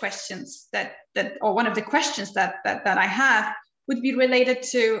research questions or one of the questions that I have would be related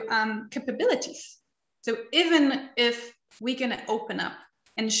to capabilities. So even if we're going to open up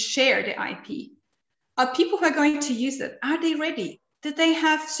and share the IP, are people who are going to use it, are they ready? Do they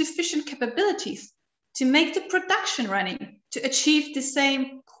have sufficient capabilities to make the production running, to achieve the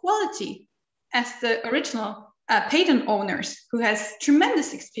same quality as the original patent owners who has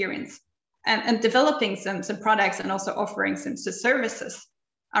tremendous experience and developing some products and also offering some services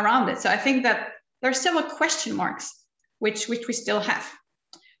around it? So I think that there are several question marks which we still have.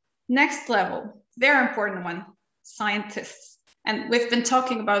 Next level, very important one, scientists. And we've been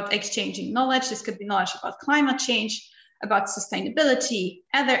talking about exchanging knowledge. This could be knowledge about climate change, about sustainability,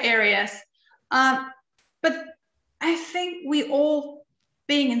 other areas. But I think we all,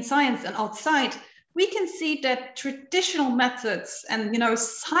 being in science and outside, we can see that traditional methods and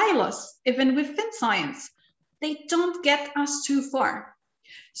silos, even within science, they don't get us too far.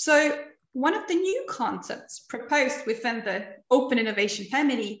 So one of the new concepts proposed within the open innovation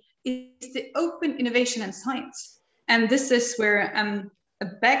family is the open innovation in science. And this is where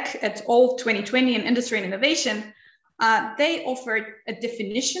back at all 2020 in industry and innovation, they offered a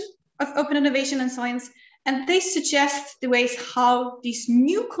definition of open innovation in science, and they suggest the ways how this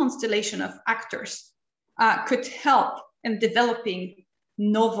new constellation of actors could help in developing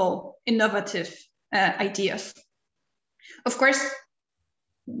novel, innovative ideas. Of course,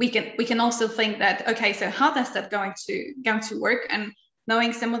 we can also think that, okay, so how does that going to work? And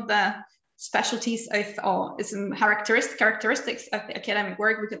knowing some of the specialties of, or some characteristics of the academic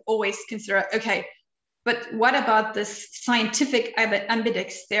work, we can always consider, okay, but what about this scientific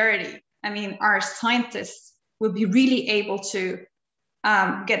ambidexterity? I mean, our scientists will be really able to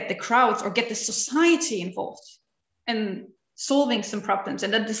get the crowds or get the society involved in solving some problems,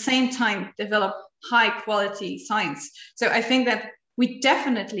 and at the same time develop high quality science. So I think that we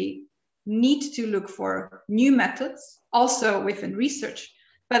definitely need to look for new methods also within research.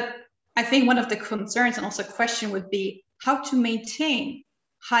 But I think one of the concerns and also question would be how to maintain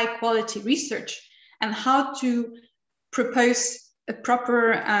high quality research and how to propose a proper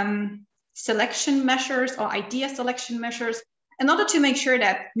selection measures or idea selection measures in order to make sure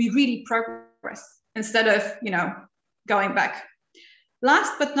that we really progress instead of, going back.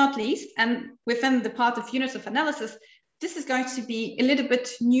 Last but not least, and within the part of units of analysis, this is going to be a little bit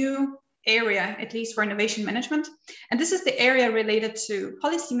new area, at least for innovation management. And this is the area related to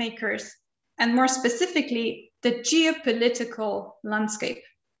policymakers and more specifically, the geopolitical landscape.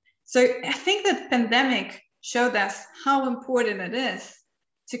 So I think that the pandemic showed us how important it is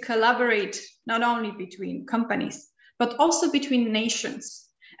to collaborate not only between companies, but also between nations.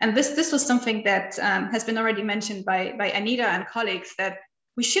 And this was something that has been already mentioned by Anita and colleagues, that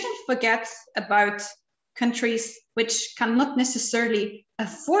we shouldn't forget about countries which cannot necessarily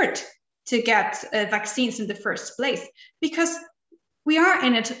afford to get vaccines in the first place, because we are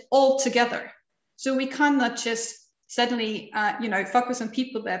in it all together. So we cannot just suddenly, focus on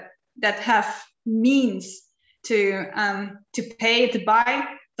people that have means to pay to buy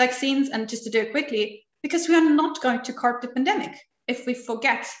vaccines and just to do it quickly, because we are not going to curb the pandemic if we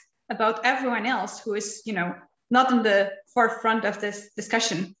forget about everyone else who is, not in the forefront of this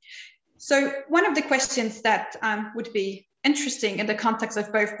discussion. So one of the questions that would be interesting in the context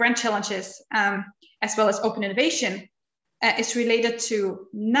of both grand challenges as well as open innovation is related to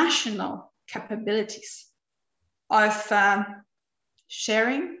national capabilities of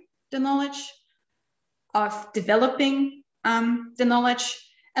sharing the knowledge, of developing the knowledge,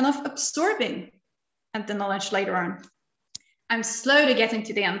 and of absorbing the knowledge later on. I'm slowly getting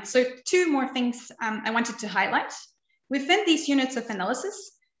to the end. So 2 more things I wanted to highlight. Within these units of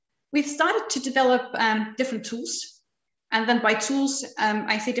analysis, we've started to develop different tools. And then by tools,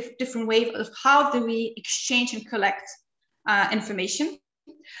 I say different ways of how do we exchange and collect information.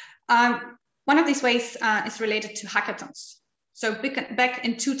 One of these ways is related to hackathons. So back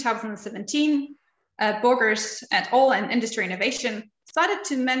in 2017, Borgers et al. And Industry Innovation started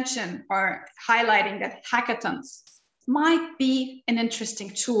to mention or highlighting that hackathons might be an interesting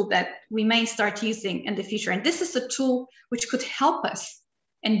tool that we may start using in the future. And this is a tool which could help us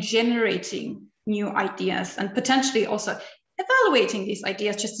in generating new ideas and potentially also evaluating these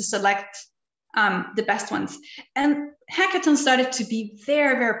ideas just to select the best ones. And hackathons started to be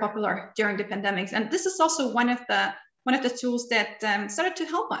very, very popular during the pandemics. And this is also one of the tools that started to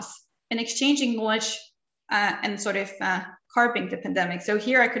help us in exchanging knowledge and sort of curbing the pandemic. So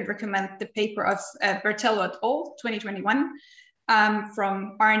here I could recommend the paper of Bertello et al. 2021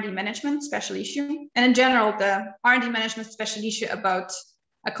 from R&D Management Special Issue. And in general, the R&D Management Special Issue about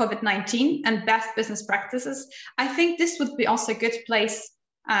COVID-19 and best business practices. I think this would be also a good place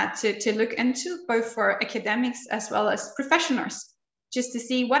to look into, both for academics as well as professionals, just to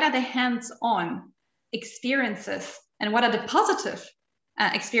see what are the hands-on experiences and what are the positive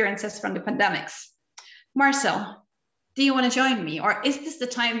experiences from the pandemics. Marcel, do you want to join me? Or is this the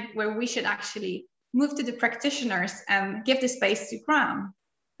time where we should actually move to the practitioners and give the space to Graham?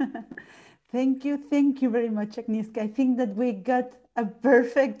 Thank you very much, Agnieszka. I think that we got a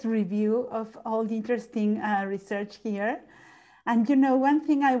perfect review of all the interesting research here. And one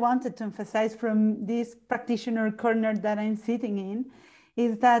thing I wanted to emphasize from this practitioner corner that I'm sitting in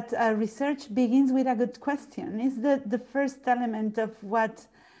is that research begins with a good question. It's the first element of what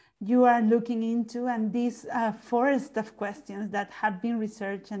you are looking into, and this forest of questions that have been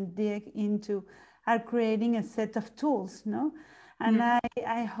researched and dig into are creating a set of tools, no? And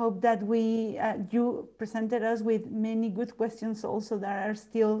I hope that you presented us with many good questions also that are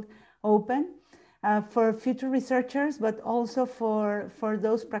still open for future researchers, but also for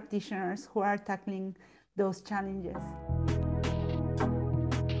those practitioners who are tackling those challenges.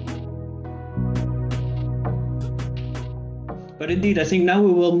 But indeed, I think now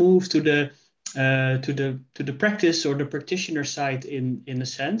we will move to the practice or the practitioner side in a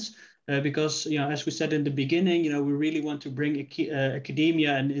sense, because as we said in the beginning, we really want to bring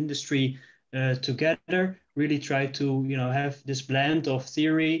academia and industry together. Really try to have this blend of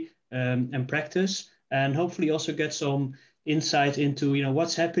theory and practice, and hopefully also get some insight into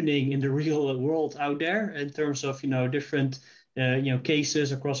what's happening in the real world out there in terms of different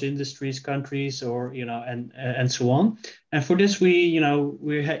cases across industries, countries, or and so on. And for this, we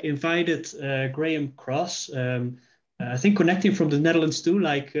invited Graham Cross. I think connecting from the Netherlands too,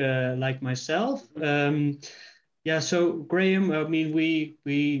 like myself. So Graham, I mean,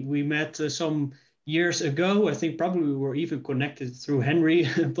 we met some years ago. I think probably we were even connected through Henry,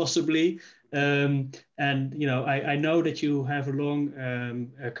 possibly. And I know that you have a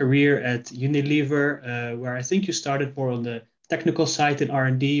long career at Unilever, where I think you started more on the technical side in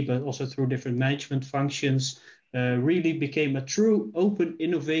R&D, but also through different management functions. Really became a true open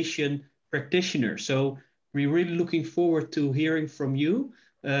innovation practitioner. So we're really looking forward to hearing from you,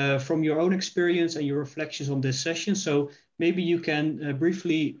 from your own experience and your reflections on this session. So maybe you can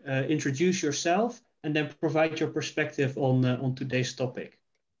briefly introduce yourself and then provide your perspective on today's topic.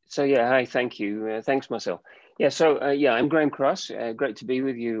 So hi, thank you. Thanks, Marcel. I'm Graham Cross. Great to be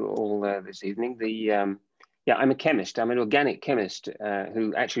with you all this evening. I'm a chemist. I'm an organic chemist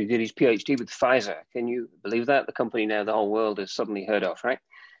who actually did his PhD with Pfizer. Can you believe that? The company now the whole world has suddenly heard of, right?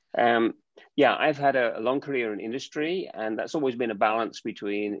 I've had a long career in industry, and that's always been a balance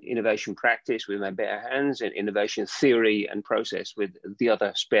between innovation practice with my bare hands and innovation theory and process with the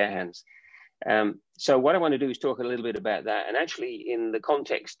other spare hands. So what I want to do is talk a little bit about that, and actually in the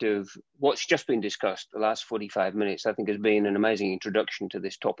context of what's just been discussed the last 45 minutes, I think has been an amazing introduction to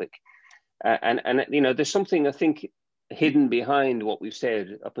this topic. And there's something I think hidden behind what we've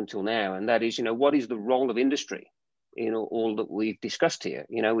said up until now, and that is, what is the role of industry in all that we've discussed here?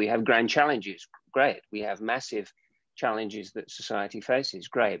 We have grand challenges, great. We have massive challenges that society faces,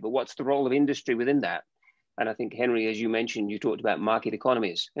 great. But what's the role of industry within that? And I think, Henry, as you mentioned, you talked about market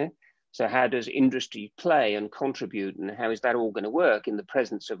economies. So how does industry play and contribute, and how is that all going to work in the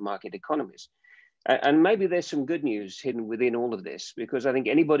presence of market economies? And maybe there's some good news hidden within all of this, because I think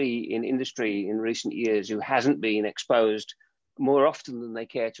anybody in industry in recent years who hasn't been exposed more often than they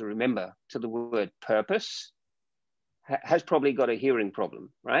care to remember to the word purpose has probably got a hearing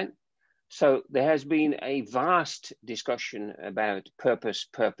problem, right? So there has been a vast discussion about purpose,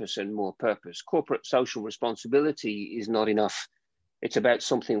 and more purpose. Corporate social responsibility is not enough. It's about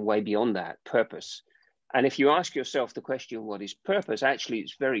something way beyond that, purpose. And if you ask yourself the question, what is purpose? Actually,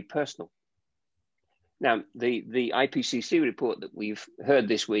 it's very personal. Now, the IPCC report that we've heard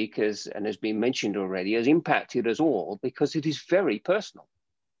this week and has been mentioned already has impacted us all because it is very personal.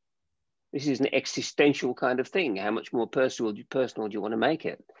 This is an existential kind of thing. How much more personal do you want to make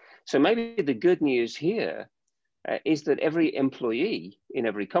it? So maybe the good news here is that every employee in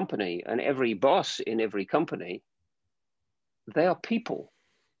every company and every boss in every company, they are people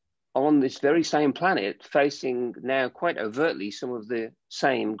on this very same planet facing now quite overtly some of the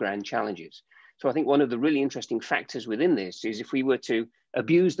same grand challenges. So I think one of the really interesting factors within this is if we were to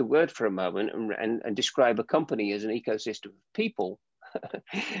abuse the word for a moment and describe a company as an ecosystem of people,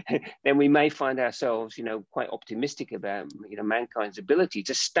 then we may find ourselves, quite optimistic about, mankind's ability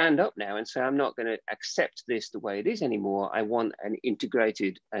to stand up now and say, I'm not going to accept this the way it is anymore. I want an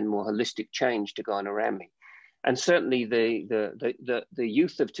integrated and more holistic change to go on around me. And certainly the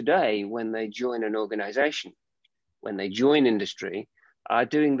youth of today, when they join an organization, when they join industry, are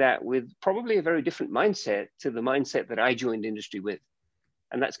doing that with probably a very different mindset to the mindset that I joined industry with.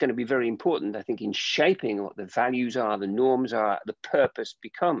 And that's going to be very important, I think, in shaping what the values are, the norms are, the purpose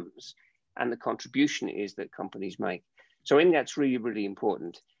becomes, and the contribution is that companies make. So I think that's really, really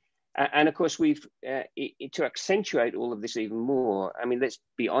important. And of course, we've, to accentuate all of this even more, I mean, let's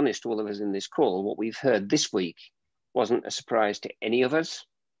be honest, all of us in this call, what we've heard this week wasn't a surprise to any of us.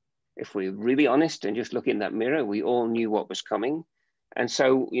 If we're really honest and just look in that mirror, we all knew what was coming. And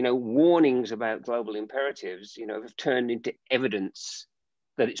so, warnings about global imperatives, have turned into evidence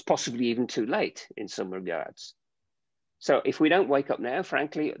that it's possibly even too late in some regards. So if we don't wake up now,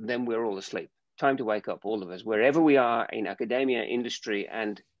 frankly, then we're all asleep. Time to wake up, all of us, wherever we are in academia, industry,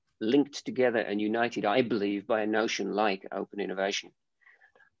 and linked together and united, I believe, by a notion like open innovation.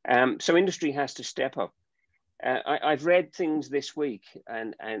 So industry has to step up. I've read things this week,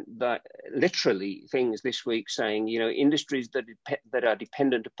 and literally things this week saying, industries that are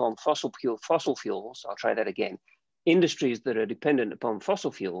dependent upon fossil fuels, I'll try that again, industries that are dependent upon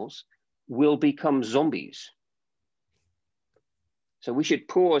fossil fuels will become zombies. So we should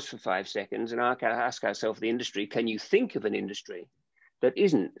pause for 5 seconds and ask ourselves, the industry, can you think of an industry that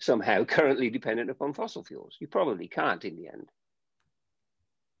isn't somehow currently dependent upon fossil fuels? You probably can't in the end.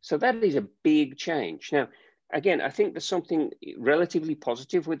 So that is a big change. Now, again, I think there's something relatively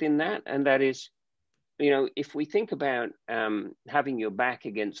positive within that, and that is, if we think about having your back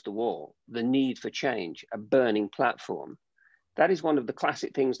against the wall, the need for change, a burning platform, that is one of the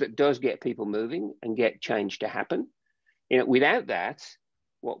classic things that does get people moving and get change to happen. Without that,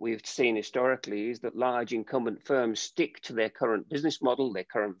 what we've seen historically is that large incumbent firms stick to their current business model, their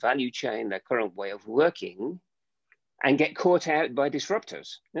current value chain, their current way of working, and get caught out by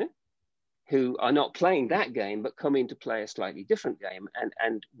disruptors who are not playing that game, but come in to play a slightly different game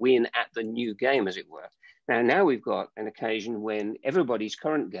and win at the new game, as it were. Now we've got an occasion when everybody's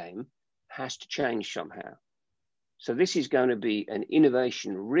current game has to change somehow. So this is going to be an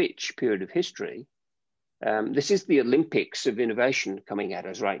innovation-rich period of history. This is the Olympics of innovation coming at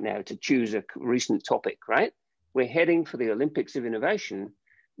us right now, to choose a recent topic, right? We're heading for the Olympics of innovation,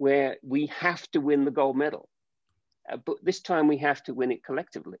 where we have to win the gold medal. But this time we have to win it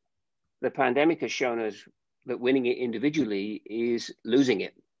collectively. The pandemic has shown us that winning it individually is losing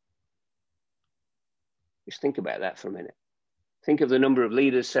it. Just think about that for a minute. Think of the number of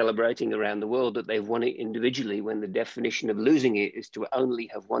leaders celebrating around the world that they've won it individually, when the definition of losing it is to only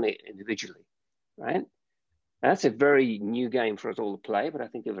have won it individually, right? That's a very new game for us all to play, but I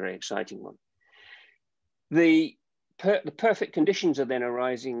think a very exciting one. The perfect conditions are then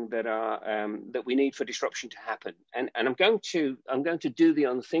arising that are that we need for disruption to happen, and I'm going to do the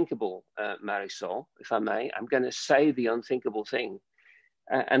unthinkable, Marisol, if I may. I'm going to say the unthinkable thing,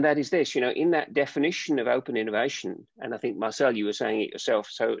 and that is this. In that definition of open innovation, and I think Marcel, you were saying it yourself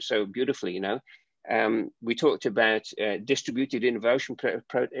so beautifully. We talked about distributed innovation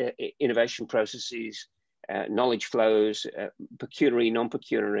processes, knowledge flows, pecuniary,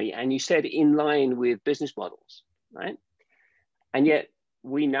 non-pecuniary, and you said in line with business models. Right? And yet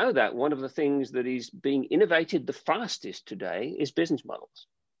we know that one of the things that is being innovated the fastest today is business models.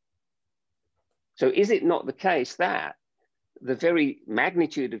 So is it not the case that the very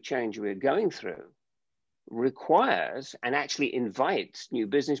magnitude of change we're going through requires and actually invites new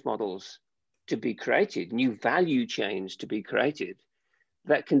business models to be created, new value chains to be created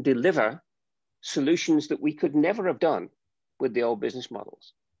that can deliver solutions that we could never have done with the old business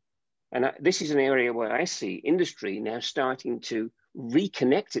models? And this is an area where I see industry now starting to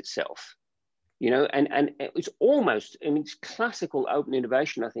reconnect itself, and it's almost, it's classical open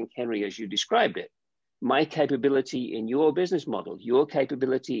innovation, I think, Henry, as you described it. My capability in your business model, your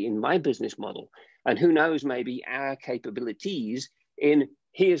capability in my business model, and who knows, maybe our capabilities in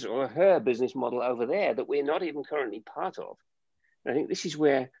his or her business model over there that we're not even currently part of. And I think this is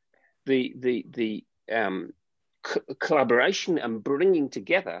where the collaboration and bringing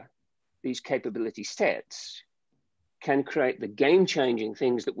together these capability sets can create the game-changing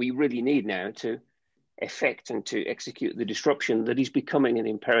things that we really need now to effect and to execute the disruption that is becoming an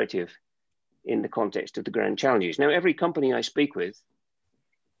imperative in the context of the grand challenges. Now, every company I speak with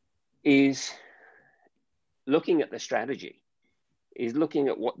is looking at the strategy, is looking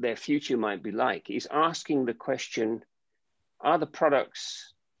at what their future might be like, is asking the question, are the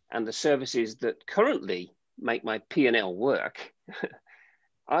products and the services that currently make my P&L work,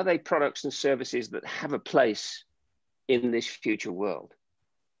 are they products and services that have a place in this future world?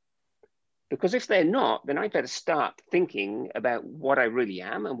 Because if they're not, then I better start thinking about what I really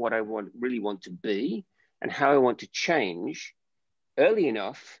am and what I really want to be and how I want to change early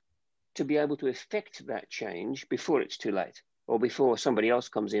enough to be able to effect that change before it's too late or before somebody else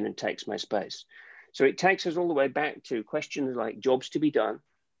comes in and takes my space. So it takes us all the way back to questions like jobs to be done.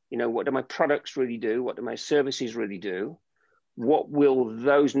 What do my products really do? What do my services really do? What will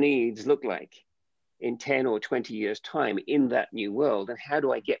those needs look like in 10 or 20 years' time in that new world? And how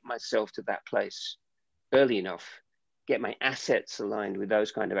do I get myself to that place early enough, get my assets aligned with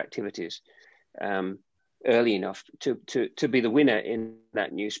those kind of activities early enough to be the winner in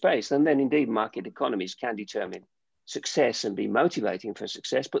that new space? And then indeed, market economies can determine success and be motivating for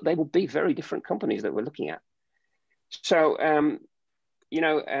success, but they will be very different companies that we're looking at. So,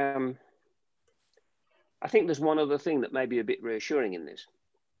 I think there's one other thing that may be a bit reassuring in this.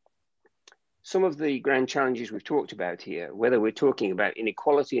 Some of the grand challenges we've talked about here, whether we're talking about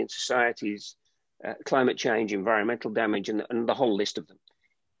inequality in societies, climate change, environmental damage, and the whole list of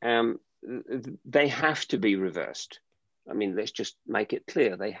them, they have to be reversed. Let's just make it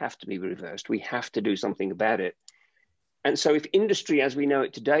clear, they have to be reversed. We have to do something about it. And so if industry as we know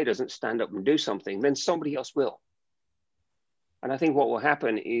it today doesn't stand up and do something, then somebody else will. And I think what will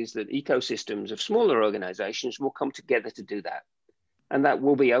happen is that ecosystems of smaller organizations will come together to do that. And that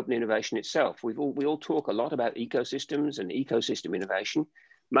will be open innovation itself. We all talk a lot about ecosystems and ecosystem innovation.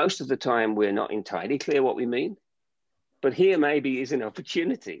 Most of the time, we're not entirely clear what we mean. But here maybe is an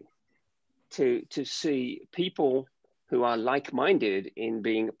opportunity to see people who are like-minded in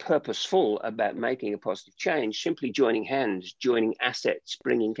being purposeful about making a positive change, simply joining hands, joining assets,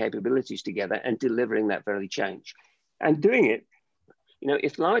 bringing capabilities together and delivering that very change. And doing it,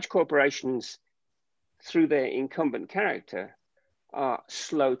 if large corporations through their incumbent character, are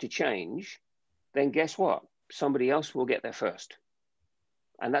slow to change, then guess what? Somebody else will get there first.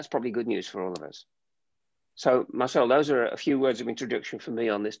 And that's probably good news for all of us. So, Marcel, those are a few words of introduction for me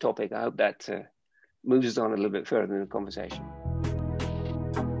on this topic. I hope that moves us on a little bit further in the conversation.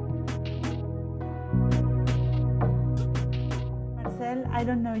 Marcel, I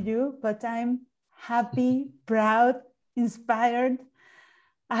don't know you, but I'm happy, proud, inspired,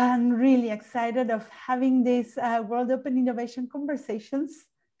 and really excited of having this World Open Innovation Conversations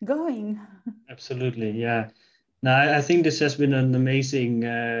going. Absolutely, yeah. Now, I think this has been an amazing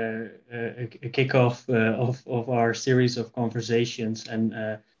kickoff of our series of conversations, and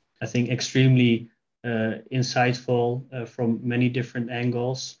I think extremely insightful from many different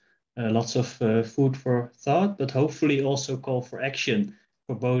angles. Lots of food for thought, but hopefully also call for action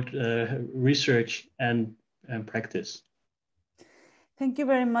for both research and practice. Thank you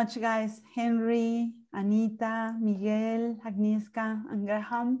very much, guys. Henry, Anita, Miguel, Agnieszka, and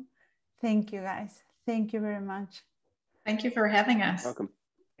Graham. Thank you, guys. Thank you very much. Thank you for having us. Welcome.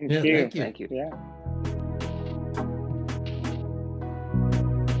 Thank you. Thank you. Thank you. Yeah.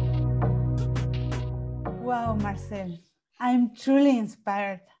 Wow, Marcel, I'm truly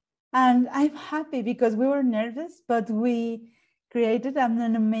inspired. And I'm happy because we were nervous, but we created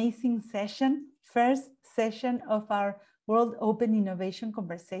an amazing session, first session of our World Open Innovation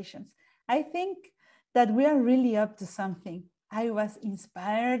Conversations. I think that we are really up to something. I was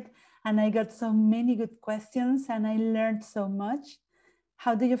inspired and I got so many good questions and I learned so much.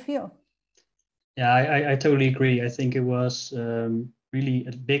 How do you feel? Yeah, I totally agree. I think it was really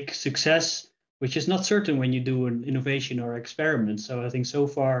a big success, which is not certain when you do an innovation or experiment. So I think so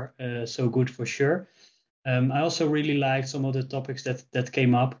far, so good for sure. I also really liked some of the topics that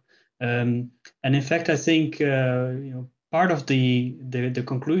came up. And in fact, I think part of the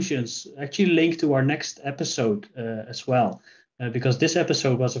conclusions actually link to our next episode as well, because this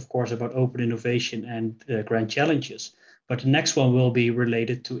episode was, of course, about open innovation and grand challenges. But the next one will be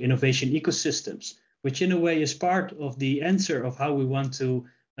related to innovation ecosystems, which in a way is part of the answer of how we want to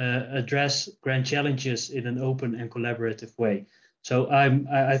address grand challenges in an open and collaborative way. So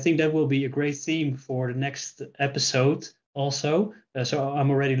I think that will be a great theme for the next episode also. So I'm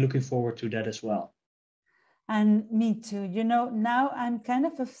already looking forward to that as well. And me too. You know, now I'm kind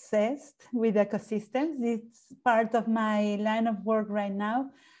of obsessed with ecosystems. It's part of my line of work right now.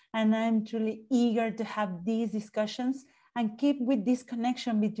 And I'm truly eager to have these discussions and keep with this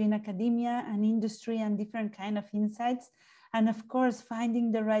connection between academia and industry and different kind of insights. And of course,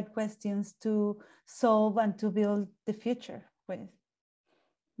 finding the right questions to solve and to build the future with.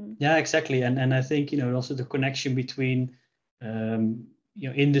 Yeah, exactly. And I think, also the connection between,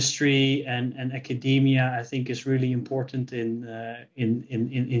 industry and academia, I think is really important in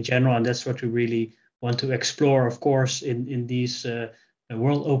general. And that's what we really want to explore, of course, in these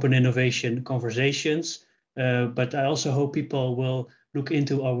World Open Innovation Conversations. But I also hope people will look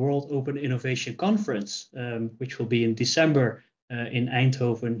into our World Open Innovation Conference, which will be in December in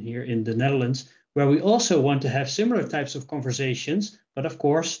Eindhoven here in the Netherlands, where we also want to have similar types of conversations, but of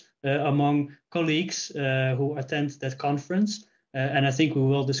course, among colleagues who attend that conference. And I think we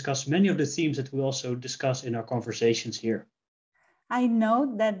will discuss many of the themes that we also discuss in our conversations here. I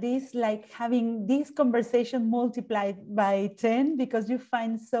know that this, like having this conversation multiplied by 10, because you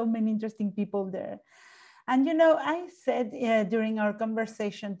find so many interesting people there. And, I said during our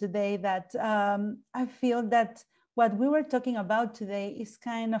conversation today that I feel that what we were talking about today is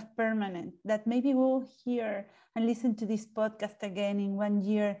kind of permanent, that maybe we'll hear and listen to this podcast again in 1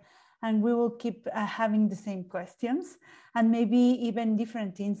 year, and we will keep having the same questions and maybe even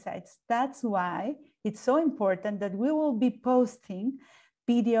different insights. That's why it's so important that we will be posting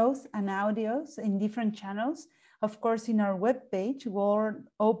videos and audios in different channels. Of course, in our webpage,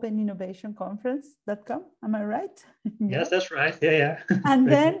 worldopeninnovationconference.com. Am I right? Yes, that's right. Yeah. And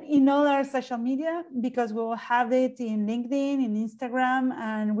then in all our social media, because we will have it in LinkedIn, in Instagram,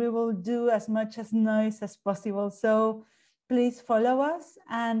 and we will do as much as noise as possible. So please follow us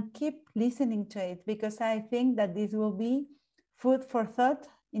and keep listening to it, because I think that this will be food for thought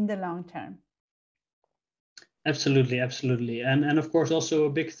in the long term. Absolutely. And of course, also a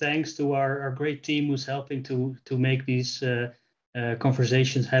big thanks to our great team who's helping to make these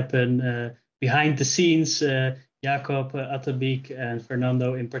conversations happen behind the scenes. Jacob, Atabik, and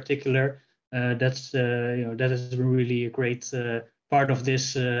Fernando in particular. That has been really a great part of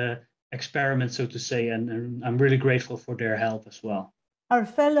this experiment, so to say, and I'm really grateful for their help as well. Our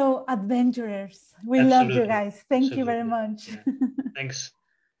fellow adventurers, we Absolutely. love you guys. Thank you very much. Yeah. Thanks.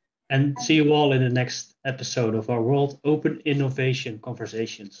 And see you all in the next episode of our World Open Innovation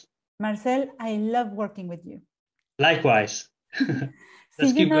Conversations. Marcel, I love working with you. Likewise.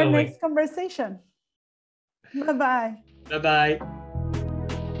 See you in our next conversation. Bye-bye. Bye-bye.